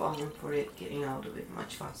you have fallen for it, getting out of it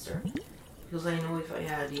much faster. Because I know if I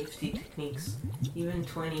had EFT techniques even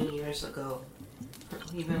 20 years ago,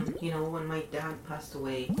 even, when my dad passed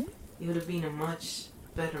away, it would have been a much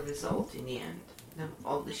better result in the end than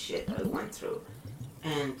all the shit I went through.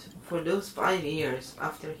 And for those 5 years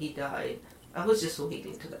after he died, I was just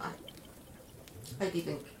waiting to die. I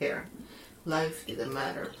didn't care. Life didn't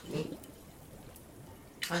matter to me.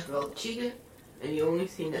 I felt cheated, and the only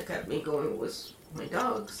thing that kept me going was my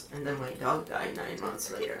dogs, and then my dog died 9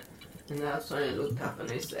 months later. And that's when I looked up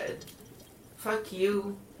and I said, fuck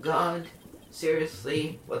you, God,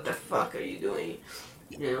 seriously, what the fuck are you doing?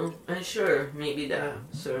 And sure, maybe that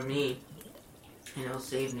served me,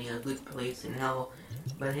 saved me a good place in hell,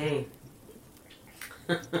 but hey,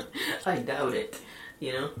 I doubt it,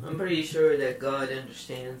 I'm pretty sure that God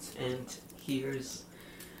understands and hears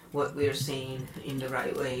what we're saying in the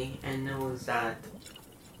right way and knows that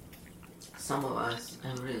some of us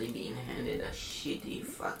have really been handed a shitty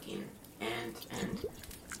fucking end, and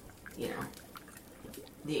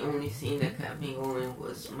the only thing that kept me going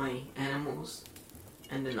was my animals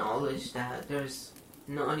and the knowledge that there's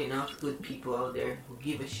not enough good people out there who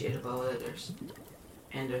give a shit about others,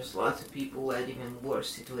 and there's lots of people who had even worse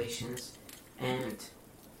situations, and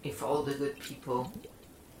if all the good people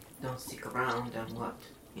don't stick around, then what?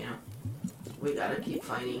 We gotta keep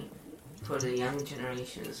fighting for the young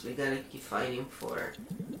generations. We gotta keep fighting for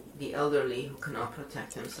the elderly who cannot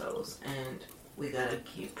protect themselves, and we gotta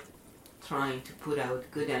keep trying to put out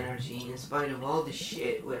good energy in spite of all the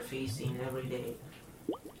shit we're facing every day.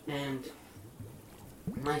 And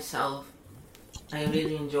myself, I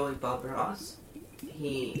really enjoy Bob Ross.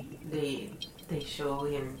 They show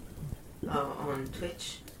him on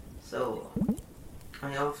Twitch, so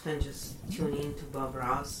I often just tune in to Bob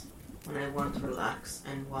Ross when I want to relax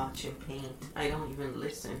and watch him paint. I don't even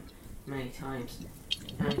listen many times,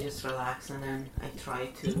 and I just relax, and then I try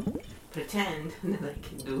to pretend that I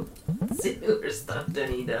can do similar stuff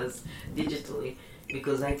than he does digitally,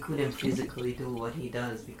 because I couldn't physically do what he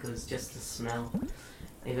does, because just the smell,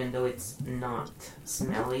 even though it's not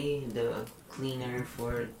smelly, the cleaner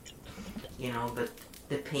for, but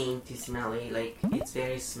the paint is smelly, like it's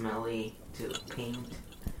very smelly to paint,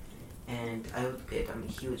 and I would get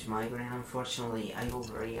a huge migraine. Unfortunately, I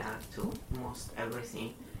overreact to most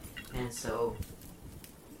everything, and so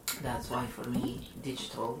that's why for me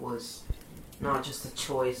digital was not just a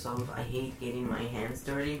choice of I hate getting my hands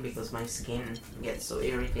dirty because my skin gets so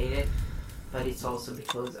irritated, but it's also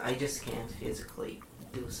because I just can't physically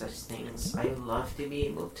do such things. I would love to be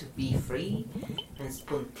able to be free and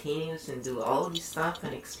spontaneous and do all this stuff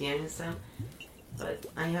and experience them, but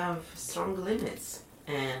I have strong limits,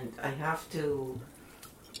 and I have to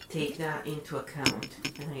take that into account,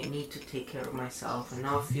 and I need to take care of myself and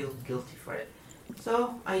not feel guilty for it.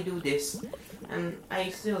 So I do this, and I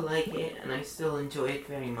still like it, and I still enjoy it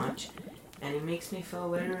very much, and it makes me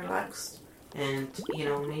feel very relaxed. And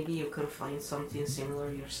maybe you can find something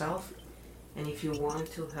similar yourself. And if you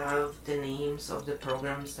want to have the names of the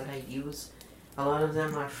programs that I use, a lot of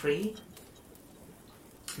them are free.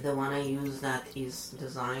 The one I use that is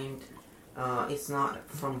designed, it's not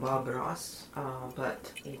from Bob Ross,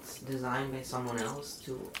 but it's designed by someone else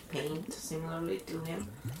to paint similarly to him.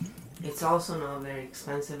 It's also not very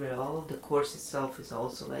expensive at all. The course itself is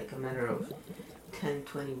also like a matter of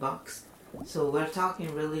 $10-20. So we're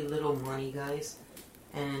talking really little money, guys.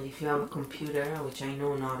 And if you have a computer, which I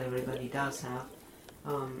know not everybody does have,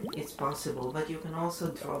 it's possible. But you can also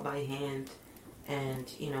draw by hand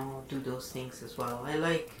and, do those things as well. I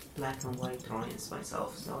like black and white drawings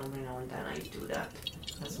myself, so every now and then I do that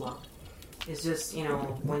as well. It's just,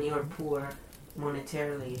 when you're poor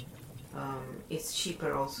monetarily, it's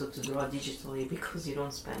cheaper also to draw digitally because you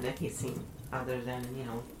don't spend anything other than,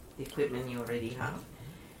 the equipment you already have.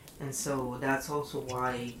 And so that's also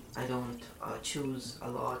why I don't choose a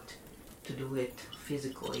lot to do it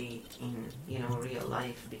physically in, real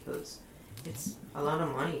life, because it's a lot of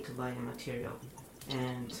money to buy the material.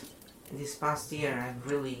 And this past year I've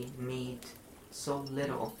really made so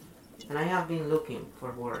little. And I have been looking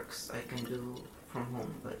for works I can do from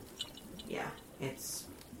home, but yeah, it's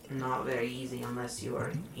not very easy unless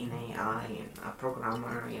you're in AI and a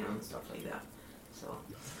programmer, and stuff like that. So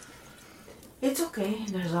it's okay,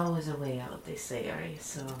 there's always a way out, they say, right?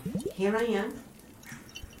 So here I am,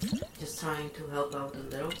 just trying to help out a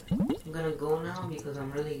little. I'm gonna go now because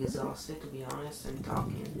I'm really exhausted, to be honest, and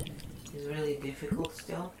talking is really difficult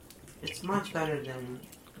still. It's much better than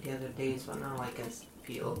the other days, but now I can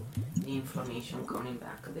feel the inflammation coming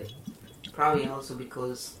back a bit. Probably also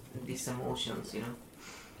because these emotions,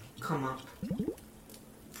 come up,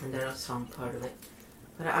 and they're a strong part of it.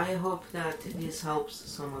 But I hope that this helps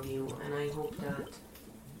some of you, and I hope that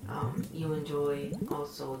you enjoy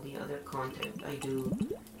also the other content I do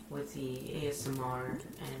with the ASMR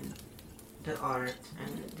and the art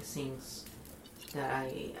and the things that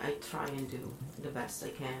I try and do the best I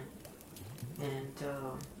can. And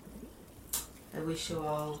I wish you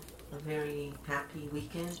all a very happy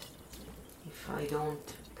weekend. If I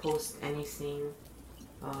don't post anything,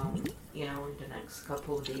 in the next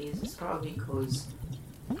couple of days, it's probably because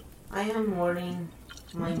I am mourning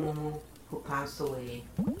my Mumu who passed away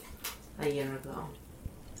a year ago,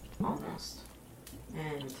 almost.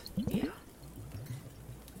 And yeah,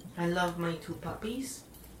 I love my 2 puppies.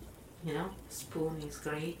 Spoon is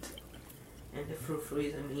great, and the frou-frou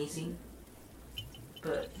is amazing.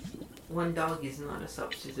 But one dog is not a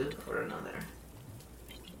substitute for another.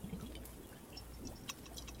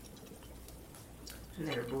 And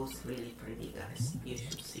they're both really pretty, guys. You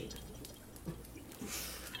should see them.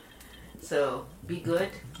 So be good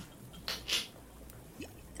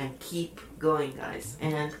and keep going, guys.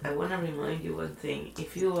 And I want to remind you one thing.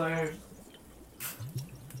 If you are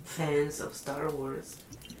fans of Star Wars,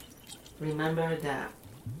 remember that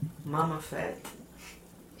Mama Fett,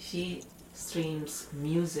 she streams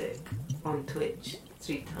music on Twitch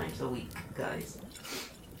 3 times a week, guys.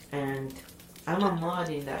 And I'm a mod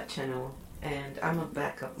in that channel, and I'm a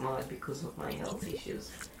backup mod because of my health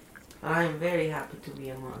issues. I am very happy to be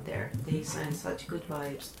a mod there. They send such good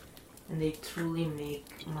vibes, and they truly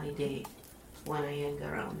make my day when I hang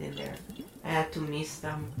around in there. I had to miss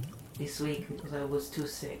them this week because I was too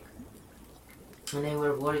sick. And they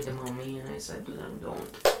were worried about me, and I said to them,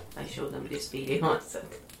 don't. I showed them this video. I said,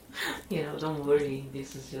 don't worry,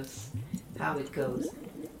 this is just how it goes.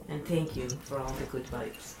 And thank you for all the good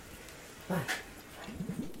vibes. Bye.